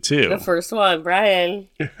limited to, The first one, Brian.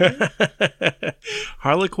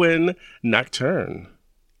 Harlequin Nocturne.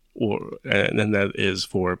 And that is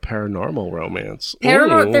for paranormal romance.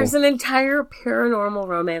 Ooh. There's an entire paranormal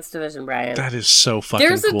romance division, Brian. That is so fucking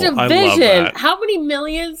There's cool. a division. I love that. How many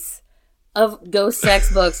millions of ghost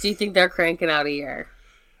sex books do you think they're cranking out a year?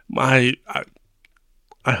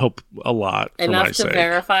 I hope a lot. For Enough my to sake.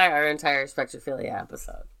 verify our entire Spectrophilia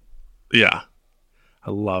episode. Yeah.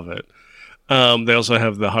 I love it. They also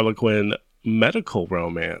have the Harlequin medical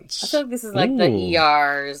romance. I feel like this is the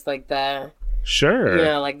ERs, the... Sure.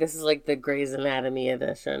 This is the Grey's Anatomy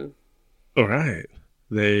edition. All right.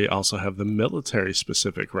 They also have the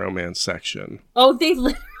military-specific romance section. Oh, they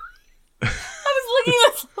literally... I was looking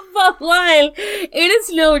this up online. It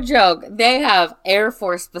is no joke. They have Air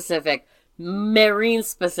Force-specific,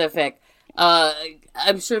 Marine-specific.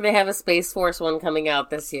 I'm sure they have a Space Force one coming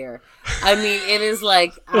out this year. I mean, it is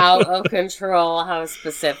out of control how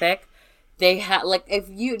specific. They have,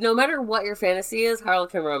 no matter what your fantasy is,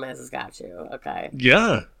 Harlequin romance has got you, okay?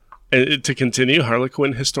 Yeah. And to continue,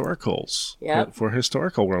 Harlequin historicals. Yep. For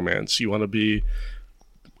historical romance. You want to be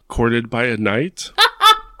courted by a knight?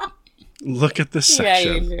 Look at this Yeah,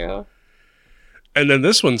 section. you do. And then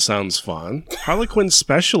this one sounds fun. Harlequin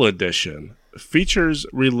Special Edition features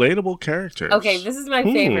relatable characters. Okay, this is my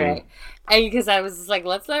favorite. And because I was just like,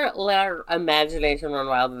 let's let our imagination run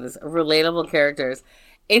wild with this. Relatable characters.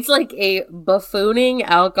 It's like a buffooning,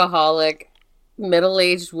 alcoholic,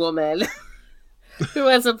 middle-aged woman who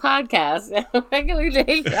has a podcast and a regular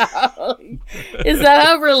day job. Is that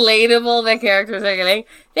how relatable the characters are getting?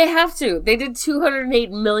 They have to. They did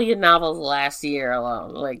 208 million novels last year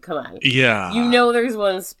alone. Like, come on. Yeah. You know there's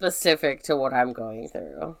one specific to what I'm going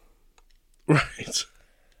through. Right.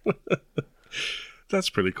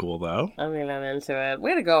 That's pretty cool, though. I mean, I'm into it.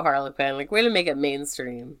 Way to go, Harlequin. Like, way to make it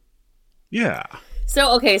mainstream. Yeah.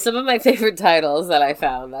 So, okay, some of my favorite titles that I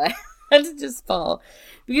found that I had to just pull.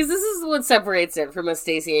 Because this is what separates it from a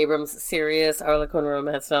Stacey Abrams serious Harlequin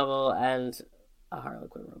romance novel and a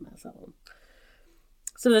Harlequin romance novel.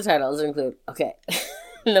 Some of the titles include, okay,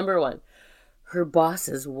 number 1, Her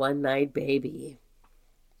Boss's One-Night Baby.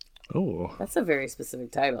 Oh, That's a very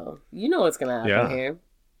specific title. You know what's going to happen here.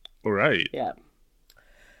 right. Yeah.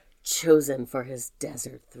 Chosen for His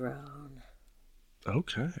Desert Throne.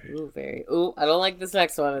 Okay. Ooh, Ooh, I don't like this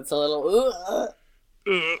next one. It's a little...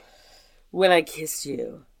 When I Kissed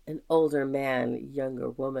You, an older man, younger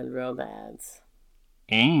woman romance.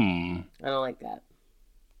 I don't like that.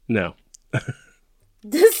 No.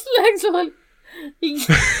 This next one.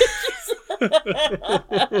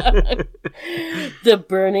 The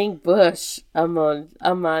Burning Bush, a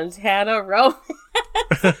Montana romance.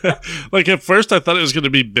 Like, at first I thought it was going to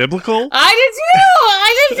be biblical.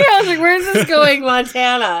 I did too. I was like, where's this going?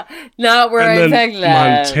 Montana. Not where I And then pegged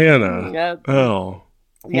that. Montana. Yep. Oh.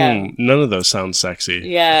 Yeah. None of those sound sexy.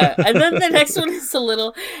 Yeah, and then the next one is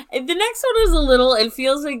it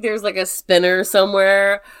feels like there's like a spinner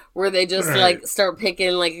somewhere where they just like start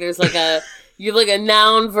picking, like there's like you have like a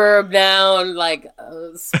noun, verb, noun, like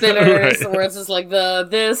spinners where it's just like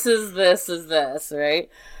this is this, right?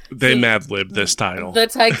 They Mad-libbed this title. The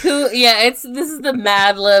tycoon, this is the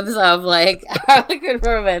Mad Libs of like Harlequin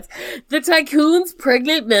romance. The tycoon's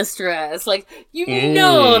pregnant mistress, like you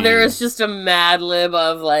know, there is just a Mad Lib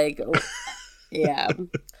of like, yeah.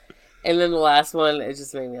 And then the last one, it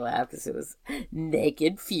just made me laugh because it was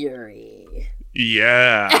Naked Fury.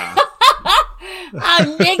 Yeah.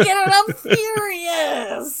 I'm naked and I'm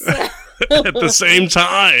furious. At the same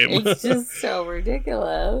time. It's just so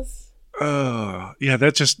ridiculous. Yeah,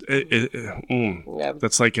 that just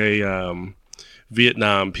that's like a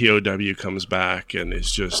Vietnam POW comes back and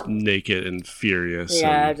is just naked and furious.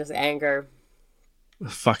 Yeah, and just anger.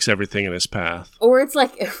 fucks everything in his path. Or it's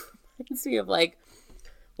like, it reminds me of like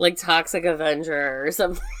Toxic Avenger or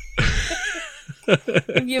something.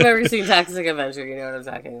 If you've ever seen Toxic Avenger, you know what I'm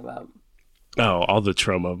talking about. Oh, all the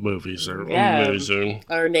trauma movies are amazing.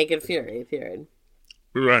 Or Naked Fury, period.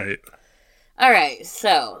 Right. All right,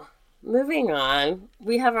 so moving on,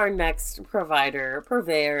 we have our next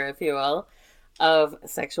purveyor, if you will, of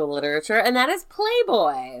sexual literature, and that is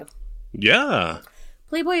Playboy. Yeah.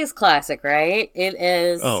 Playboy is classic, right? It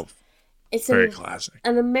is. Oh, it's very classic.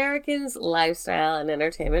 An American's lifestyle and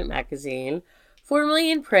entertainment magazine,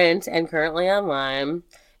 formerly in print and currently online.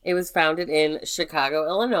 It was founded in Chicago,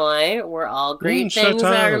 Illinois, where all great things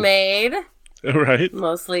are made. Right.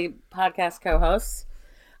 Mostly podcast co-hosts.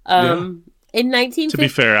 In 1950... To be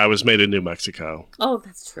fair, I was made in New Mexico. Oh,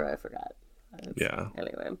 that's true. I forgot.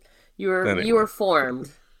 Anyway, you were formed.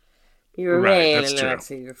 You were made in New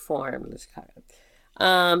Mexico. You were formed in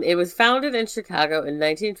Chicago. It was founded in Chicago in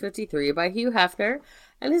 1953 by Hugh Hefner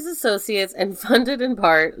and his associates, and funded in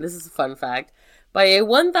part, this is a fun fact, by a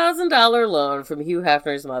 $1,000 loan from Hugh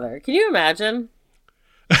Hefner's mother. Can you imagine?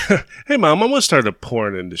 Hey, Mom, I'm going to start a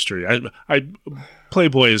porn industry.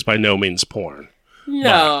 Playboy is by no means porn.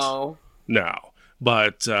 No.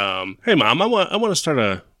 But hey, Mom, I want to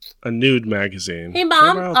start a nude magazine. Hey,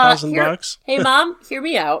 Mom, $1,000. Hey, Mom, hear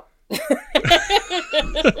me out.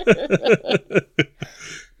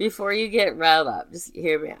 Before you get riled up, just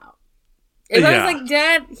hear me out. If I was like,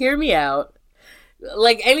 Dad, hear me out.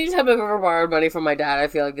 Like, anytime I've ever borrowed money from my dad, I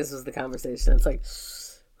feel like this was the conversation. It's like,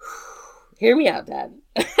 hear me out, Dad.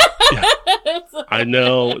 Yeah. I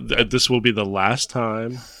know that this will be the last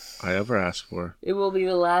time I ever ask for. It will be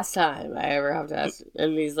the last time I ever have to ask.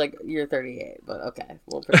 And he's like, you're 38, but okay.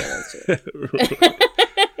 We'll pretend that's true.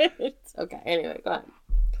 It's okay. Anyway, go on.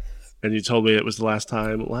 And you told me it was the last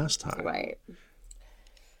time. Right.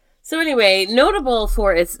 So anyway, notable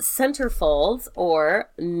for its centerfolds,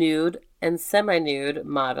 or nude and semi-nude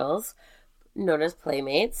models, known as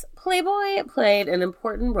playmates, Playboy played an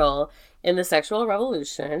important role in the sexual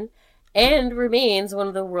revolution and remains one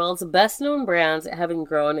of the world's best-known brands, having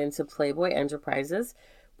grown into Playboy Enterprises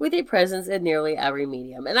with a presence in nearly every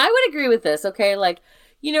medium. And I would agree with this, okay? Like,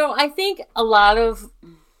 you know, I think a lot of...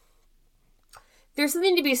 There's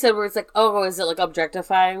something to be said where it's like, oh, is it like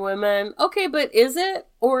objectifying women? Okay, but is it?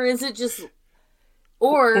 Or is it just...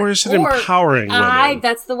 Or is it empowering women?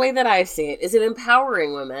 That's the way that I see it. Is it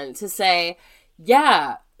empowering women to say,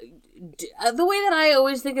 yeah... The way that I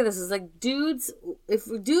always think of this is like, dudes, if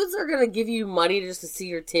dudes are going to give you money just to see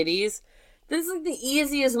your titties, this is like the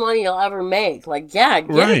easiest money you'll ever make. Like, yeah,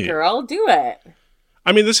 get it, girl, do it.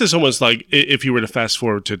 I mean, this is almost like if you were to fast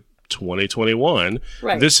forward to 2021,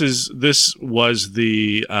 right. This was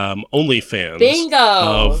the OnlyFans Bingo.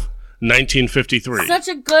 Of 1953. Such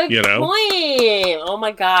a good point. Oh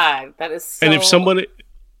my God. That is so... And if somebody...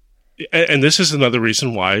 And this is another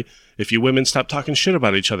reason why, if you women stop talking shit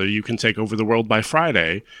about each other, you can take over the world by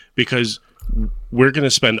Friday, because we're going to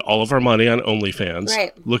spend all of our money on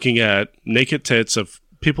OnlyFans, looking at naked tits of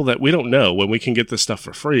people that we don't know when we can get this stuff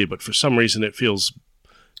for free, but for some reason it feels...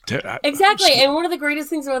 Exactly, and one of the greatest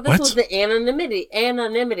things about this was the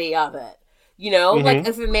anonymity of it. You know, like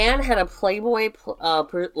if a man had a Playboy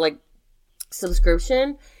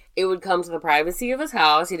subscription, it would come to the privacy of his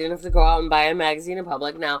house. He didn't have to go out and buy a magazine in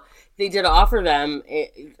public. Now, they did offer them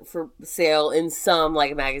for sale in some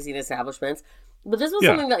like magazine establishments, but this was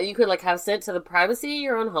something that you could like have sent to the privacy of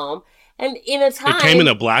your own home. And in a time, it came in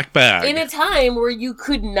a black bag. In a time where you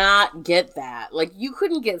could not get that, like you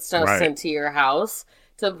couldn't get stuff sent to your house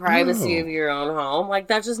to the privacy of your own home. Like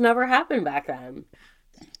that just never happened back then.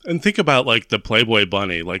 And think about like the Playboy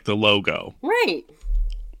bunny, like the logo, right?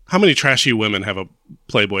 How many trashy women have a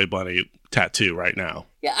Playboy bunny tattoo right now?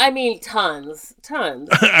 Yeah, I mean, tons.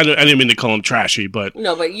 I didn't mean to call them trashy, but...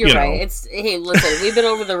 No, but you're right. Hey, listen, we've been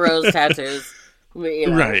over the rose tattoos. You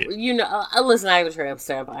know, right. You know, listen, I have a tramp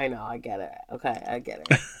stamp. I know, I get it. Okay, I get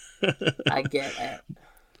it. I get it.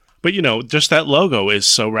 But, you know, just that logo is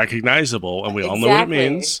so recognizable, and we all know what it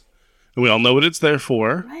means. And we all know what it's there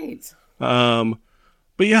for. Right.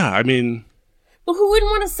 But, yeah, I mean... Well, who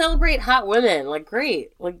wouldn't want to celebrate hot women? Like,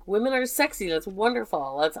 great. Like, women are sexy. That's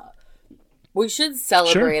wonderful. We should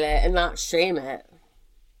celebrate it and not shame it.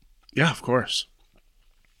 Yeah, of course.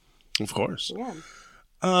 Of course. Yeah.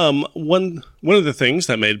 One of the things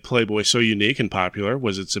that made Playboy so unique and popular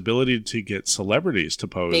was its ability to get celebrities to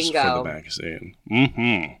pose for the magazine.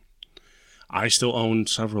 Mm-hmm. I still own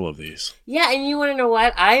several of these. Yeah, and you want to know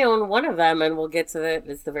what? I own one of them, and we'll get to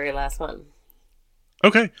it's the very last one.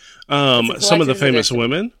 Okay. Some of the famous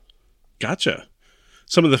women. Gotcha.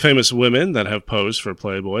 Some of the famous women that have posed for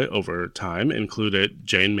Playboy over time included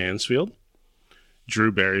Jane Mansfield,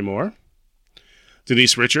 Drew Barrymore,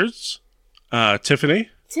 Denise Richards, Tiffany.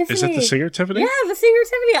 Is that the singer Tiffany? Yeah, the singer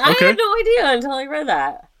Tiffany. I had no idea until I read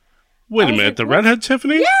that. Wait a minute. Like, the redhead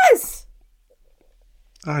Tiffany? Yes!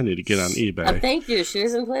 I need to get on eBay. Thank you. She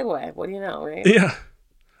was in Playboy. What do you know, right? Yeah.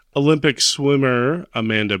 Olympic swimmer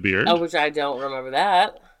Amanda Beard. Oh, which I don't remember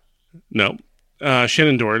that. No.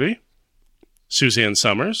 Shannon Doherty, Suzanne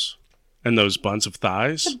Summers, and those buns of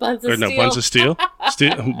thighs. Buns of steel.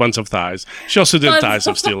 Buns of thighs. She also did thighs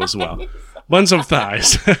of steel as well. Buns of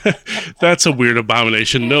thighs. That's a weird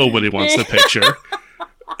abomination nobody wants to picture.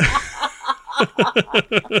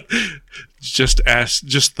 just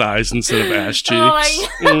thighs instead of ass cheeks.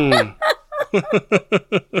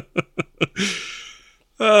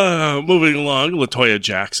 Moving along, LaToya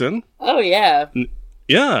Jackson. Oh, yeah.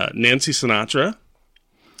 Nancy Sinatra.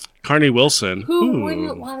 Carney Wilson. Who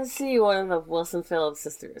wouldn't want to see one of the Wilson Phillips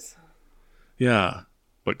sisters? Yeah.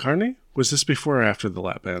 But Carney? Was this before or after the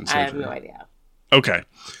lap band surgery? I have no idea. Okay.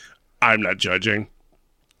 I'm not judging.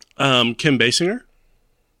 Kim Basinger.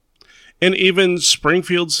 And even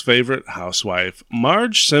Springfield's favorite housewife,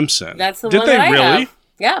 Marge Simpson. That's the one that I have.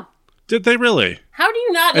 Yeah. Did they really? How do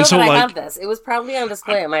you not know that I have this? It was probably on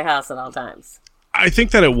display at my house at all times. I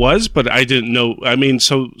think that it was, but I didn't know. I mean,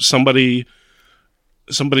 so somebody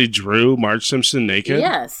drew Marge Simpson naked?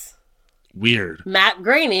 Yes. Weird. Matt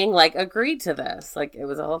Groening, agreed to this. It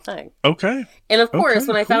was a whole thing. Okay. And of course,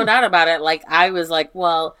 when I found out about it, I was like,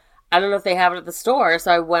 well, I don't know if they have it at the store,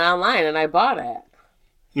 so I went online and I bought it.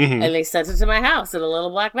 Mm-hmm. And they sent it to my house in a little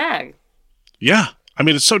black bag. Yeah. I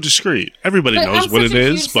mean, it's so discreet. Everybody knows what it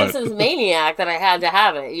is, but... I'm such a huge Simpsons maniac that I had to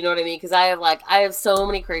have it. You know what I mean? Because I have so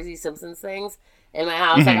many crazy Simpsons things in my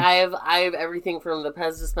house. Mm-hmm. I have everything from the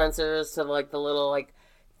Pez dispensers to the little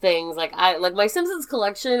things. My Simpsons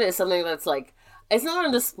collection is something that's it's not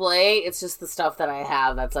on display. It's just the stuff that I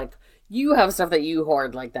have. That's you have stuff that you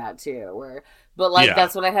hoard like that too.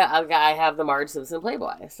 That's what I have. I have the Marge Simpson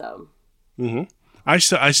Playboy. So. Mm-hmm. I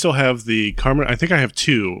still have the Carmen. I think I have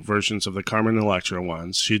 2 versions of the Carmen Electra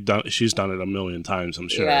ones. She's done it a million times, I'm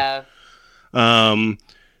sure. Yeah.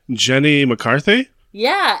 Jenny McCarthy.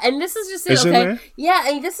 Yeah, and this is just it, Is in okay? there? Yeah,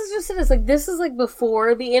 and this is just it. It's like, this is like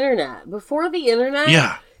before the internet. Before the internet,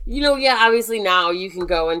 Yeah. you know, yeah, obviously now you can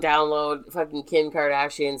go and download fucking Kim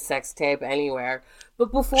Kardashian's sex tape anywhere.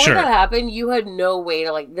 But before Sure. that happened, you had no way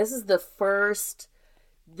to, like, this is the first,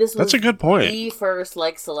 this was That's a good point. the first,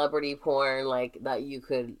 like, celebrity porn, like, that you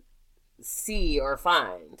could see or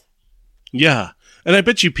find. Yeah, and I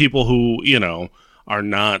bet you people who are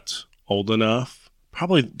not old enough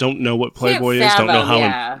probably don't know what Playboy is. Don't know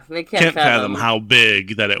how. They Can't fathom how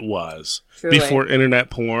big that it was Truly. before internet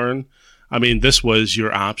porn. I mean, this was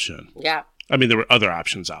your option. Yeah, I mean, there were other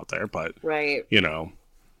options out there, but right. yeah,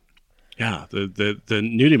 the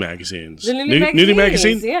nudie magazines. The Nudie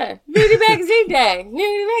magazine. Yeah. Nudie magazine day.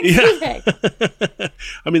 Nudie magazine day.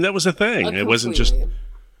 I mean, that was a thing. It wasn't just Completely.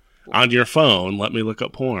 on your phone. Let me look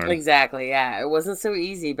up porn. Exactly, yeah. It wasn't so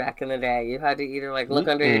easy back in the day. You had to either, like, look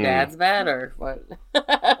under your dad's bed or what.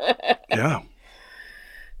 Yeah.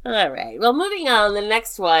 All right. Well, moving on. The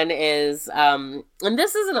next one is, and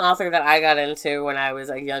this is an author that I got into when I was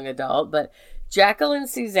a young adult, but Jacqueline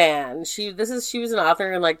Suzanne. She was an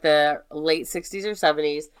author in, like, the late 60s or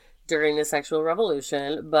 70s during the sexual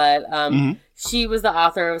revolution, but she was the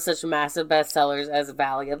author of such massive bestsellers as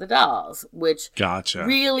Valley of the Dolls, which Gotcha.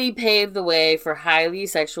 really paved the way for highly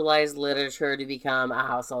sexualized literature to become a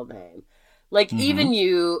household name. Like, even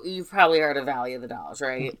you've probably heard of Valley of the Dolls,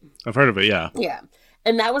 right? I've heard of it, yeah. Yeah.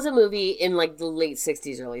 And that was a movie in, like, the late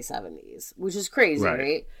 60s, early 70s, which is crazy,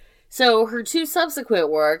 right? So her 2 subsequent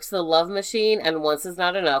works, The Love Machine and Once Is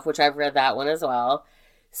Not Enough, which I've read that one as well,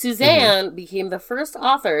 Suzanne became the first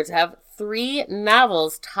author to have 3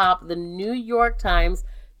 novels top the New York Times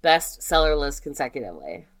bestseller list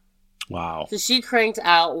consecutively. Wow. So she cranked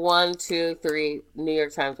out 1, 2, 3 New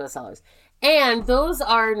York Times bestsellers. And those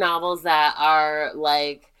are novels that are,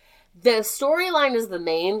 like, the storyline is the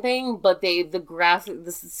main thing, but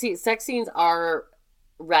the sex scenes are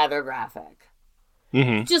rather graphic.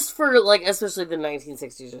 Mm-hmm. Just for, like, especially the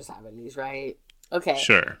 1960s or 70s, right? Okay.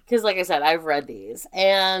 Sure. Because, like I said, I've read these.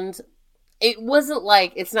 And it wasn't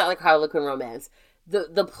like, it's not like Harlequin romance.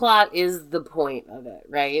 The plot is the point of it,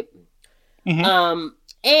 right? Mm-hmm.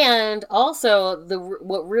 And also,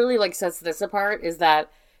 what really, like, sets this apart is that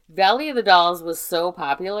Valley of the Dolls was so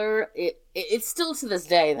popular. It's still to this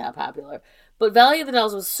day that popular. But Valley of the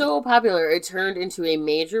Dolls was so popular, it turned into a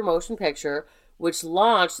major motion picture, which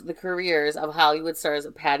launched the careers of Hollywood stars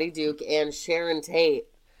Patty Duke and Sharon Tate.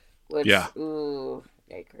 Which, Yeah. Ooh,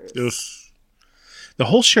 yikers. Oof. The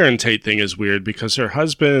whole Sharon Tate thing is weird because her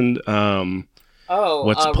husband, Roman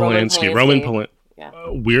Roman Polanski. Yeah.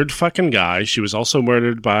 Weird fucking guy. She was also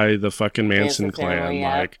murdered by the fucking Manson clan. family,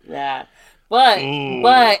 yeah. Like, Yeah. But, Ooh.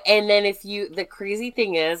 and then the crazy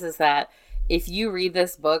thing is that if you read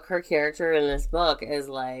this book, her character in this book is,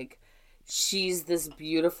 like, she's this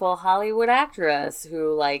beautiful Hollywood actress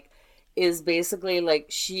who, like, is basically, like,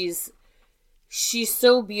 she's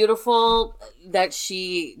so beautiful that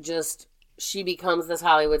she becomes this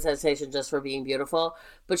Hollywood sensation just for being beautiful.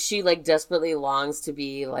 But she, like, desperately longs to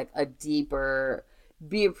be, like,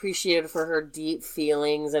 be appreciated for her deep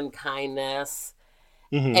feelings and kindness.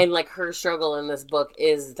 mm-hmm. And, like, her struggle in this book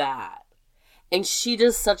is that. And she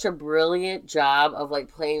does such a brilliant job of, like,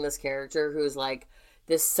 playing this character who's, like,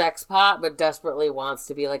 this sex pot, but desperately wants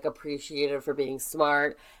to be, like, appreciated for being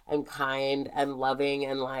smart and kind and loving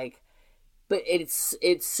and, like, but it's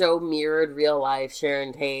so mirrored real life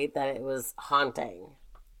Sharon Tate that it was haunting.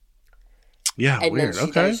 Yeah, And weird. then she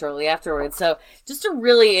Okay. died shortly afterwards. So just a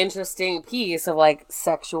really interesting piece of, like,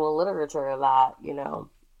 sexual literature that,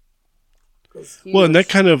 is huge. Well, and that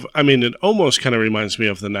kind of, I mean, it almost kind of reminds me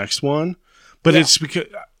of the next one, but it's because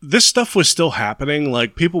this stuff was still happening.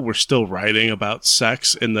 Like, people were still writing about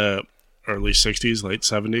sex in the early 60s, late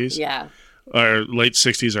 70s. Yeah. Or late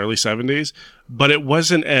 60s, early 70s, but it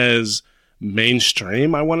wasn't as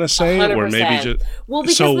mainstream, I want to say, 100%. or maybe just Well,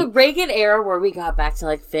 because so, the Reagan era where we got back to,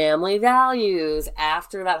 like, family values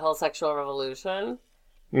after that whole sexual revolution.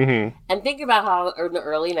 mm-hmm. And think about how in the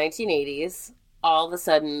early 1980s, all of a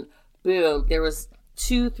sudden, boom, there was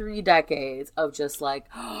 2-3 decades of just like,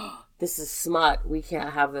 oh, this is smut. We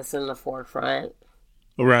can't have this in the forefront.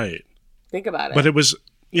 Right. Think about it. But it was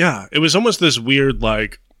almost this weird,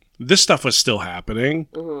 like, this stuff was still happening,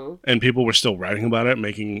 and people were still writing about it,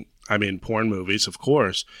 making, porn movies, of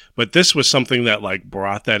course. But this was something that, like,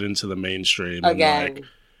 brought that into the mainstream. Again. And, like,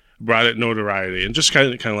 brought it notoriety. And just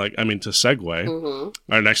kind of like, to segue,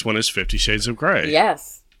 our next one is 50 Shades of Grey.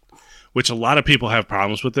 Yes. Which a lot of people have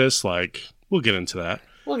problems with this. Like, we'll get into that.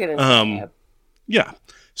 We'll get into that. Yeah.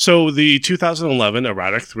 So the 2011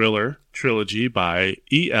 erotic thriller trilogy by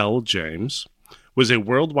E.L. James was a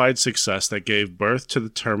worldwide success that gave birth to the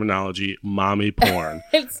terminology mommy porn.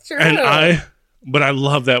 It's true. But I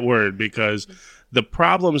love that word because the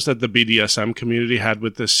problems that the BDSM community had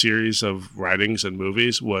with this series of writings and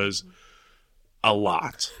movies was a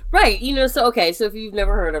lot. Right. So if you've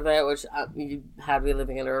never heard of it, which you had to be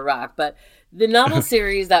living under a rock, but the novel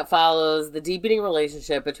series that follows the deepening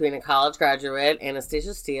relationship between a college graduate,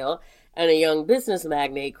 Anastasia Steele, and a young business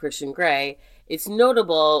magnate, Christian Grey, it's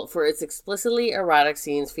notable for its explicitly erotic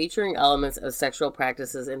scenes featuring elements of sexual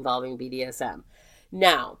practices involving BDSM.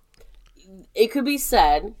 Now, it could be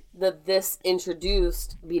said that this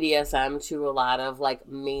introduced BDSM to a lot of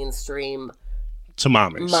mainstream To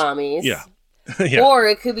mommies. Yeah. Yeah. Or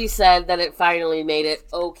it could be said that it finally made it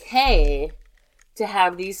okay to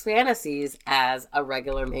have these fantasies as a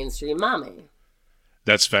regular mainstream mommy.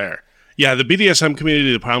 That's fair. Yeah, the BDSM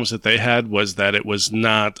community, the problems that they had was that it was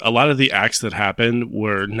not, a lot of the acts that happened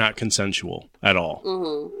were not consensual at all.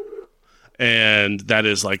 Mm-hmm. And that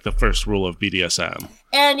is the first rule of BDSM.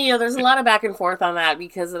 And, there's a lot of back and forth on that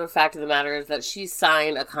because of the fact of the matter is that she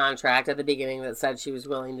signed a contract at the beginning that said she was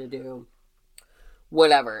willing to do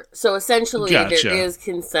whatever. So essentially, Gotcha. There is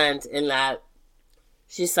consent in that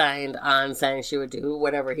she signed on saying she would do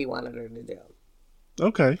whatever he wanted her to do.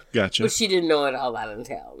 Okay, gotcha. But she didn't know what all that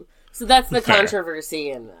entailed. So that's the controversy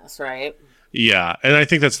in this, right? Yeah, and I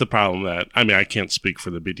think that's the problem I can't speak for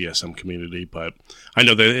the BDSM community, but I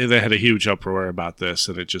know they had a huge uproar about this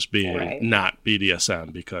and it just being not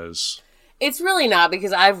BDSM because... It's really not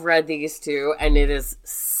because I've read these two and it is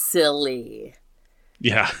silly.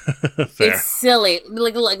 Yeah, fair. It's silly.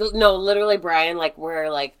 No, literally, Brian, where,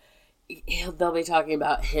 they'll be talking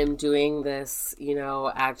about him doing this,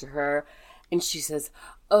 act to her, and she says,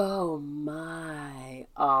 "Oh my,"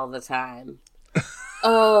 all the time.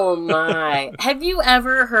 Oh my. Have you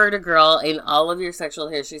ever heard a girl in all of your sexual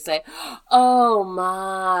history say, "Oh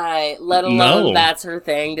my," let alone that's her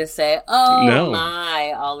thing to say, "Oh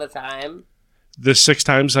my," all the time? The 6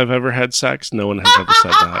 times I've ever had sex, no one has ever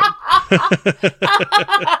said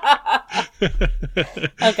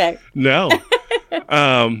that. Okay. No.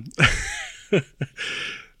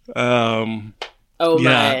 Oh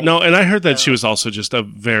my. Yeah. No, and I heard that she was also just a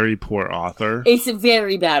very poor author. It's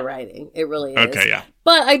very bad writing. It really is. Okay, yeah.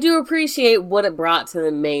 But I do appreciate what it brought to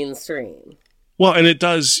the mainstream. Well, and it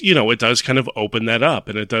does, it does kind of open that up,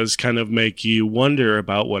 and it does kind of make you wonder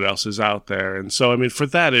about what else is out there. And so, for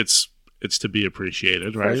that, it's to be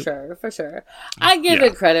appreciated, right? For sure. I give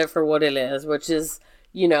it credit for what it is, which is,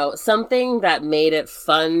 something that made it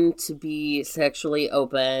fun to be sexually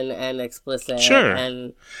open and explicit. Sure.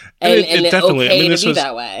 And it definitely, okay to be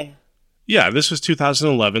that way. Yeah, this was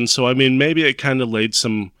 2011, so maybe it kind of laid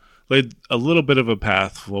a little bit of a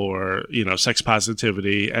path for, sex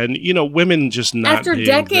positivity and, women just not after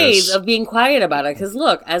decades of being quiet about it. Because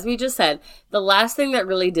look, as we just said, the last thing that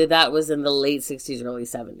really did that was in the late 60s, early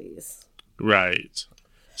 70s. Right.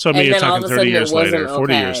 So, you're talking 30 years later,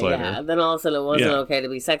 40 years later. Yeah. Then all of a sudden it wasn't okay to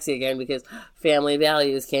be sexy again because family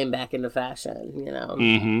values came back into fashion,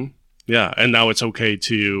 Mm-hmm. Yeah, and now it's okay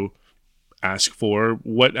to ask for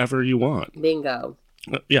whatever you want. Bingo.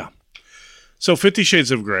 Yeah. So 50 Shades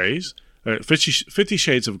of Grey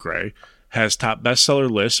has top bestseller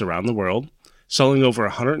lists around the world, selling over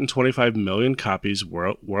 125 million copies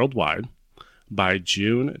worldwide by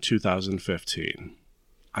June 2015.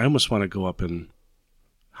 I almost want to go up and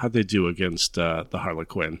how'd they do against the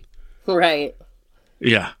Harlequin? Right.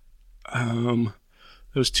 Yeah. There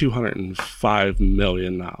was 205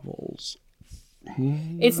 million novels.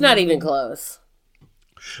 It's not even close.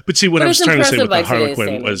 But see, what I was trying to say with the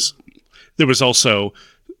Harlequin was there was also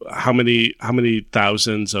how many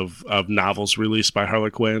thousands of novels released by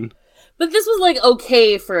Harlequin? But this was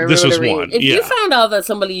okay for everyone to read. This was one. If you found out that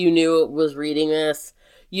somebody you knew was reading this,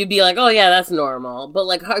 you'd be like, "Oh yeah, that's normal." But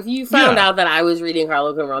if you found out that I was reading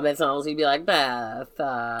Harlequin romance novels, you'd be like, "Beth."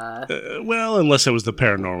 Well, unless it was the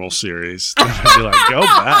paranormal series, I'd be like, "Go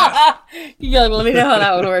Beth." You'd be like, "Let me know how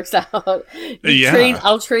that one works out."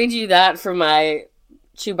 I'll trade you that for my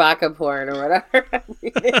Chewbacca porn or whatever.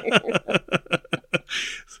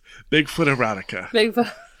 Bigfoot erotica. Bigfoot.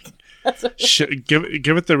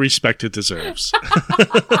 Give it the respect it deserves. I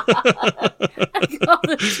call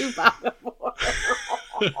it Chewbacca porn.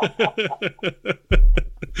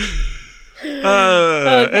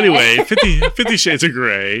 Anyway, 50 Shades of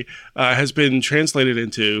Grey has been translated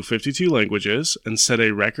into 52 languages and set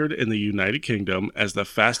a record in the United Kingdom as the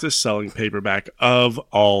fastest selling paperback of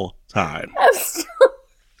all time.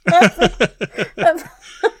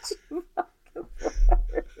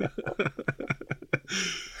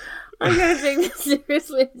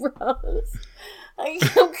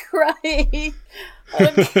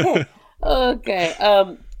 Okay.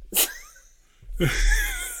 All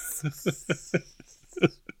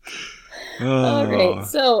right.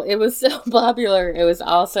 So it was so popular. It was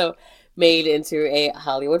also made into a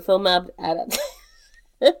Hollywood film adaptation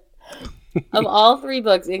of all 3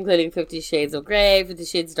 books, including 50 Shades of Grey, 50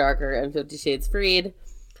 Shades Darker, and 50 Shades Freed.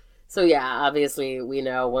 So yeah, obviously we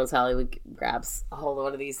know once Hollywood grabs a hold of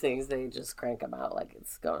one of these things, they just crank them out like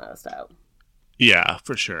it's going out of style. Yeah,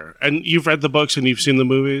 for sure. And you've read the books and you've seen the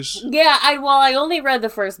movies? Yeah, I only read the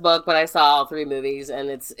first book, but I saw all 3 movies, and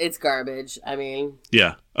it's garbage. I mean,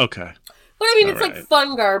 Yeah. Okay. but I mean, it's All like right.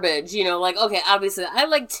 fun garbage, you know. Like, okay, obviously, I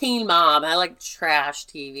like Teen Mom, I like trash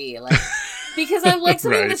TV, like because I like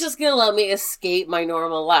something Right. that's just gonna let me escape my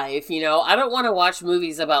normal life. You know, I don't want to watch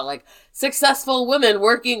movies about like successful women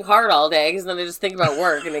working hard all day because then I just think about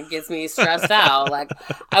work and it gets me stressed out. Like,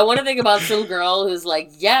 I want to think about some girl who's like,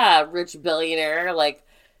 yeah, rich billionaire, like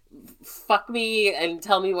fuck me and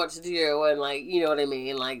tell me what to do, and like, you know what I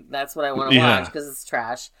mean? Like, that's what I want to Yeah. watch because it's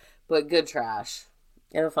trash, but good trash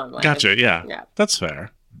in a fun way. Gotcha. Yeah. Yeah. That's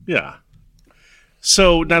fair. Yeah.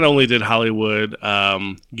 So not only did Hollywood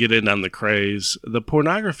get in on the craze, the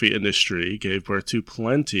pornography industry gave birth to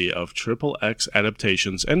plenty of XXX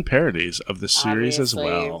adaptations and parodies of the series as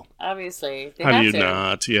well. Obviously. They How do have you to.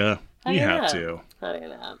 not? Yeah. How You do you have not? to. How do you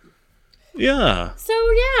not? Yeah. So,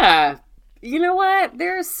 yeah. You know what?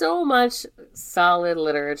 There's so much solid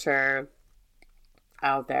literature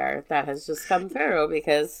out there that has just come through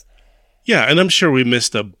because... Yeah, and I'm sure we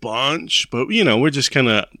missed a bunch, but we're just kind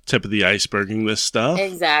of tip of the iceberging this stuff.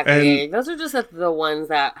 Exactly. And Those are just the ones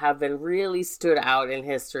that have been really stood out in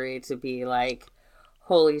history to be like,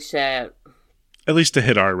 holy shit. at least to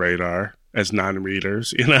hit our radar as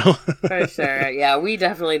non-readers, For sure. Yeah, we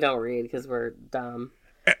definitely don't read because we're dumb.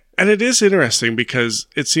 And it is interesting because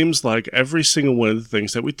it seems like every single one of the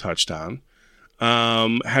things that we touched on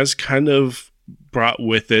has kind of brought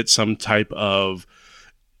with it some type of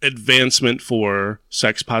advancement for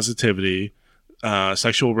sex positivity,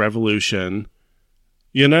 sexual revolution.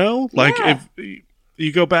 Like Yeah. if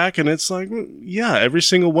you go back and it's like, yeah, every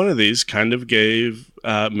single one of these kind of gave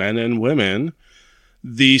men and women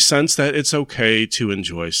the sense that it's okay to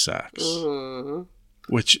enjoy sex. Mm-hmm.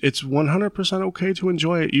 Which it's 100% okay to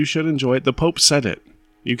enjoy it. You should enjoy it. The Pope said it.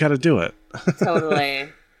 You got to do it. Totally.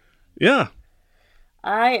 Yeah.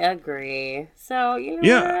 I agree. So, you know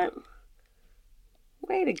Yeah. what?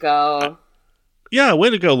 Way to go. Yeah, way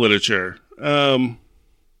to go, literature. Maybe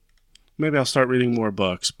I'll start reading more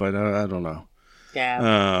books, but I don't know.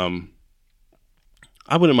 Yeah.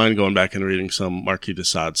 I wouldn't mind going back and reading some Marquis de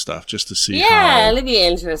Sade stuff just to see Yeah, how, it'll be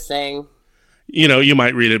interesting. you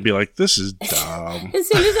might read it and be like, this is dumb. As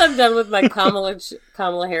soon as I'm done with my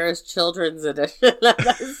Kamala Harris Children's Edition, that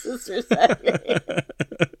my sister sent me.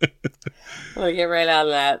 I'm going to get right on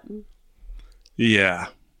that. Yeah.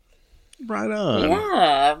 Right on.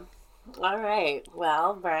 Yeah. All right.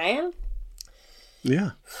 Well, Brian,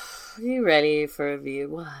 Yeah. are you ready for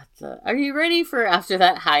are you ready for, after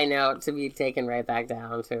that high note, to be taken right back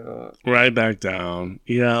down to... Right back down.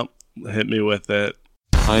 Yeah. Hit me with it.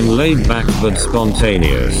 I'm laid back but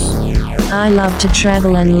spontaneous. I love to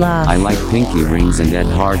travel and love. I like pinky rings and Ed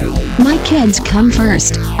Hardy. My kids come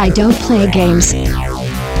first. I don't play games.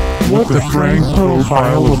 What the Frank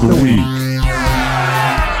profile of the week?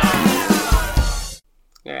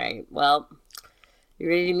 All right. Well, you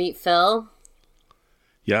ready to meet Phil?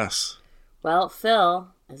 Yes. Well, Phil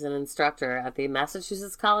is an instructor at the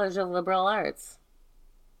Massachusetts College of Liberal Arts.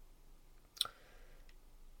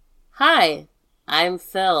 Hi, I'm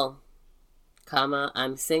Phil,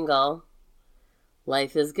 I'm single,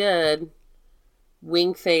 life is good,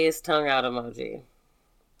 wink face, tongue out emoji.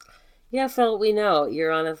 Yeah, Phil, we know.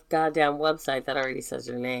 You're on a goddamn website that already says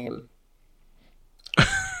your name.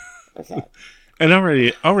 Okay. And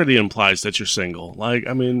already implies that you're single. Like,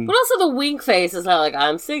 I mean... But also the wink face is not like,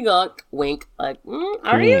 I'm single, wink, like,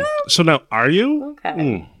 are you? So now, are you?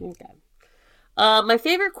 Okay. Okay. My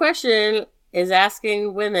favorite question is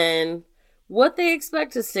asking women what they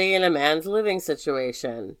expect to see in a man's living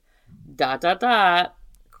situation. ...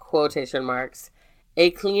 quotation marks. A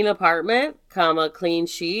clean apartment, clean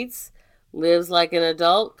sheets, lives like an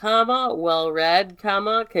adult, well-read,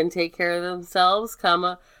 can take care of themselves,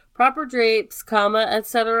 proper drapes,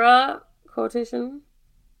 etc. Quotation.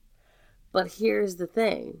 But here's the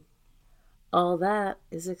thing. All that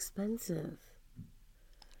is expensive.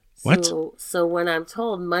 What? So when I'm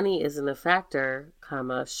told money isn't a factor,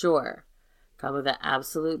 sure, the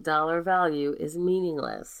absolute dollar value is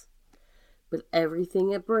meaningless. But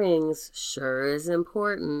everything it brings sure is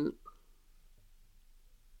important.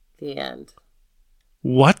 The end.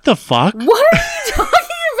 What the fuck? What are you talking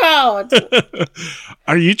about?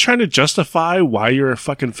 Are you trying to justify why you're a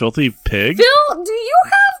fucking filthy pig? Phil, do you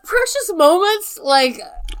have precious moments like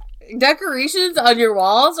decorations on your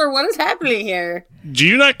walls, or what is happening here? Do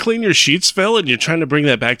you not clean your sheets, Phil, and you're trying to bring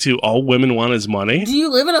that back to all women want is money? Do you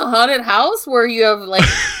live in a haunted house where you have like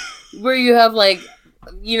like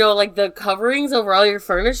the coverings over all your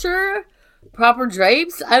furniture? Proper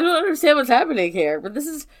drapes? I don't understand what's happening here, but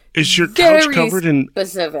this is your couch very covered in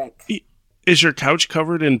specific. Is your couch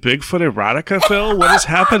covered in Bigfoot erotica, Phil? What is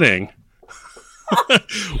happening?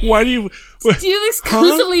 Why do you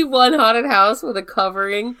exclusively one haunted house with a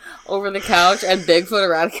covering over the couch and Bigfoot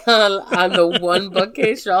erotica on the one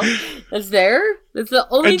bookcase shelf that's there? That's the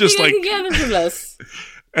only thing I can gather from this.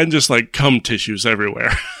 And just like cum tissues everywhere.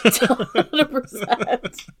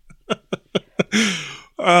 100%.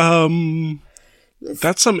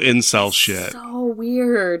 That's some incel shit. So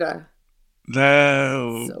weird.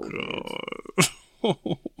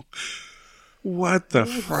 What the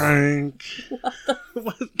Frank?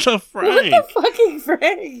 What the Frank? What the fucking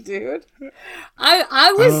Frank, dude?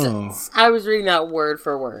 I was reading that word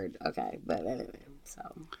for word. Okay, but anyway, so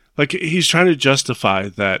like he's trying to justify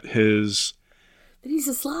that he's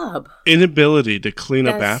a slob. Inability to clean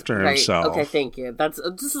up after himself. Okay, thank you. That's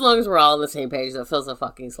just as long as we're all on the same page. That Phil's a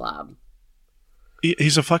fucking slob.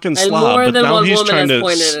 He's a fucking and slob. More but than now one he's woman trying has to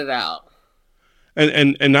pointed it out.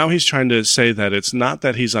 And now he's trying to say that it's not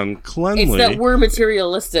that he's uncleanly. It's that we're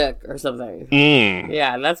materialistic or something.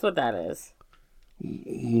 Yeah, that's what that is.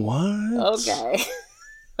 What? Okay.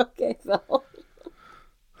 Okay, Phil.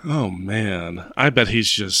 Oh, man. I bet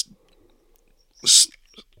he's just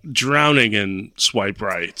drowning in swipe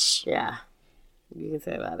rights. Yeah. You can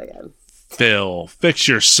say that again. Phil, fix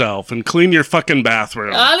yourself and clean your fucking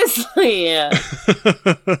bathroom. Honestly, yeah.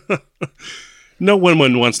 No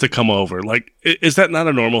woman wants to come over. Like, is that not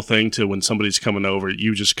a normal thing to when somebody's coming over?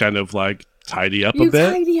 You just kind of like tidy up a bit? You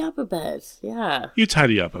tidy up a bit, yeah. You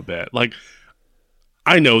tidy up a bit. Like,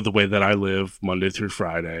 I know the way that I live Monday through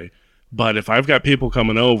Friday, but if I've got people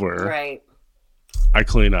coming over, right, I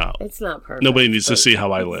clean up. It's not perfect. Nobody needs to see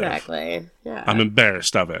how I live. Exactly, yeah. I'm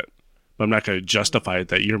embarrassed of it. But I'm not going to justify it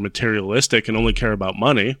that you're materialistic and only care about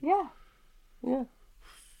money. Yeah. Yeah.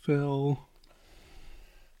 Phil,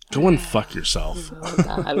 go and fuck yourself. Oh,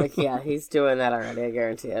 God. Like, yeah, he's doing that already. I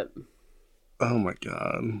guarantee it. Oh, my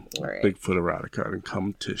God. Right. Bigfoot erotica and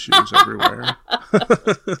cum tissues everywhere.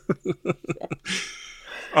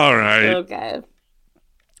 All right. Okay.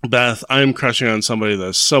 Beth, I'm crushing on somebody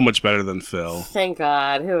that's so much better than Phil. Thank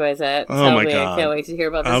God. Who is it? Oh, Tell my me. God. I can't wait to hear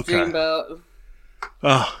about this dreamboat.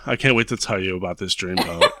 Oh, I can't wait to tell you about this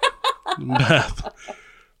dreamboat. Beth,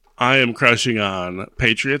 I am crushing on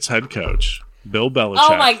Patriots head coach, Bill Belichick.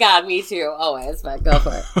 Oh, my God. Me too. Always. But go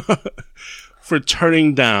for it. For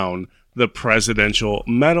turning down the Presidential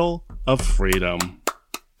Medal of Freedom.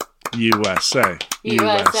 USA.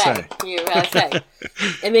 USA. USA.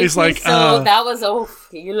 It makes He's me like, so, that was, I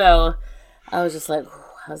was just like,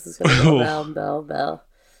 how's this going to go down, Bill? Bill,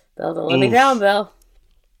 don't let me down, Bill.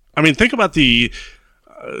 I mean, think about the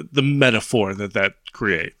metaphor that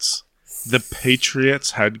creates. The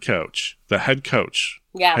Patriots head coach, head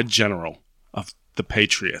general of the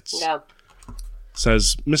Patriots. Yeah.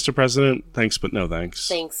 Says, Mr. President, thanks, but no thanks.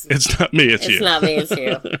 Thanks. It's not me, it's you. It's not me, it's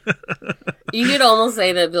you. You could almost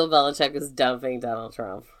say that Bill Belichick is dumping Donald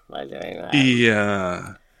Trump by doing that.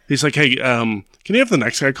 Yeah. He's like, hey, can you have the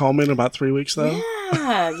next guy call me in about 3 weeks, though?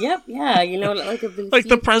 Yeah, yeah. You know, like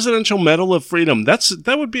the Presidential Medal of Freedom.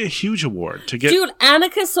 That would be a huge award to get. Dude,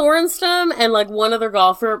 Annika Sorenstam and like one other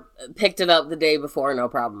golfer picked it up the day before, no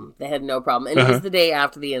problem. They had no problem. And it was the day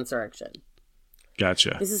after the insurrection.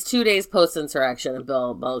 Gotcha. This is 2 days post-insurrection, and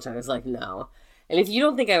Bill Belichick is like, no. And if you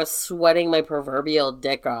don't think I was sweating my proverbial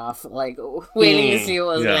dick off, like, waiting to see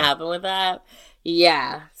what was going to happen with that,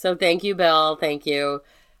 yeah. So thank you, Bill. Thank you.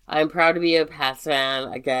 I'm proud to be a Pats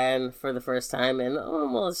fan again for the first time in,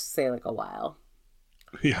 let's just say like a while.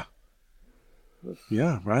 Yeah.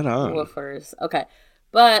 Yeah, right on. Woofers. Okay.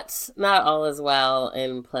 But not all is well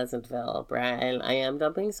in Pleasantville, Brian. I am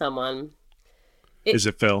dumping someone. Is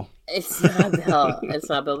it Phil? It's not Bill. It's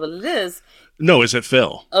not Bill, but it is. No, is it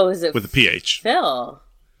Phil? Oh, is it? With a PH. Phil.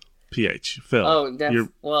 PH. Phil.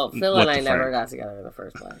 Oh, Phil and I never got together in the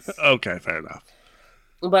first place. Okay, fair enough.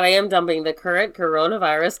 But I am dumping the current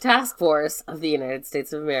coronavirus task force of the United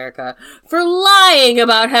States of America for lying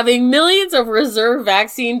about having millions of reserve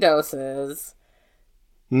vaccine doses.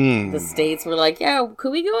 The states were like, yeah,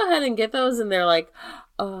 could we go ahead and get those? And they're like,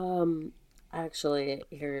 actually,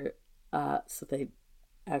 here, so they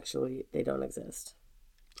don't exist.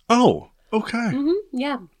 Oh, okay.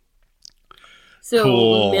 Yeah. So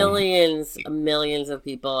Cool. millions of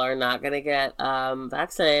people are not going to get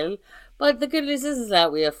vaccinated. But the good news is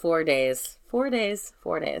that we have 4 days. 4 days.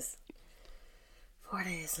 4 days. 4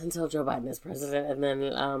 days until Joe Biden is president. And then,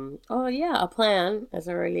 a plan is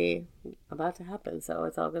already about to happen. So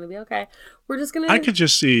it's all going to be okay. We're just going to... I could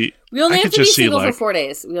just see... We only I have could to be just see, single for like- 4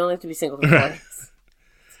 days. We only have to be single for 4 days.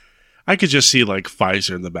 I could just see like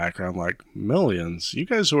Pfizer in the background, like millions. You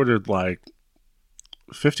guys ordered like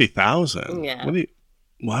 50,000. Yeah.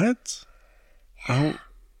 What? Oh,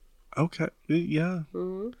 okay. Yeah.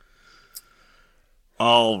 Mm-hmm.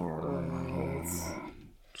 Oh.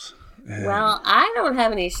 Well, I don't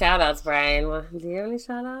have any shout-outs, Brian. Do you have any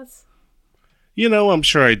shout-outs? You know, I'm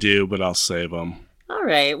sure I do, but I'll save them. All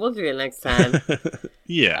right. We'll do it next time.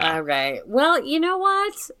 Yeah. All right. Well, you know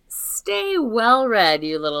what? Stay well-read,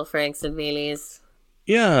 you little Franks and Beanies.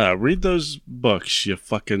 Yeah, read those books, you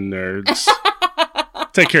fucking nerds.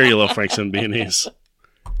 Take care, you little Franks and Beanies.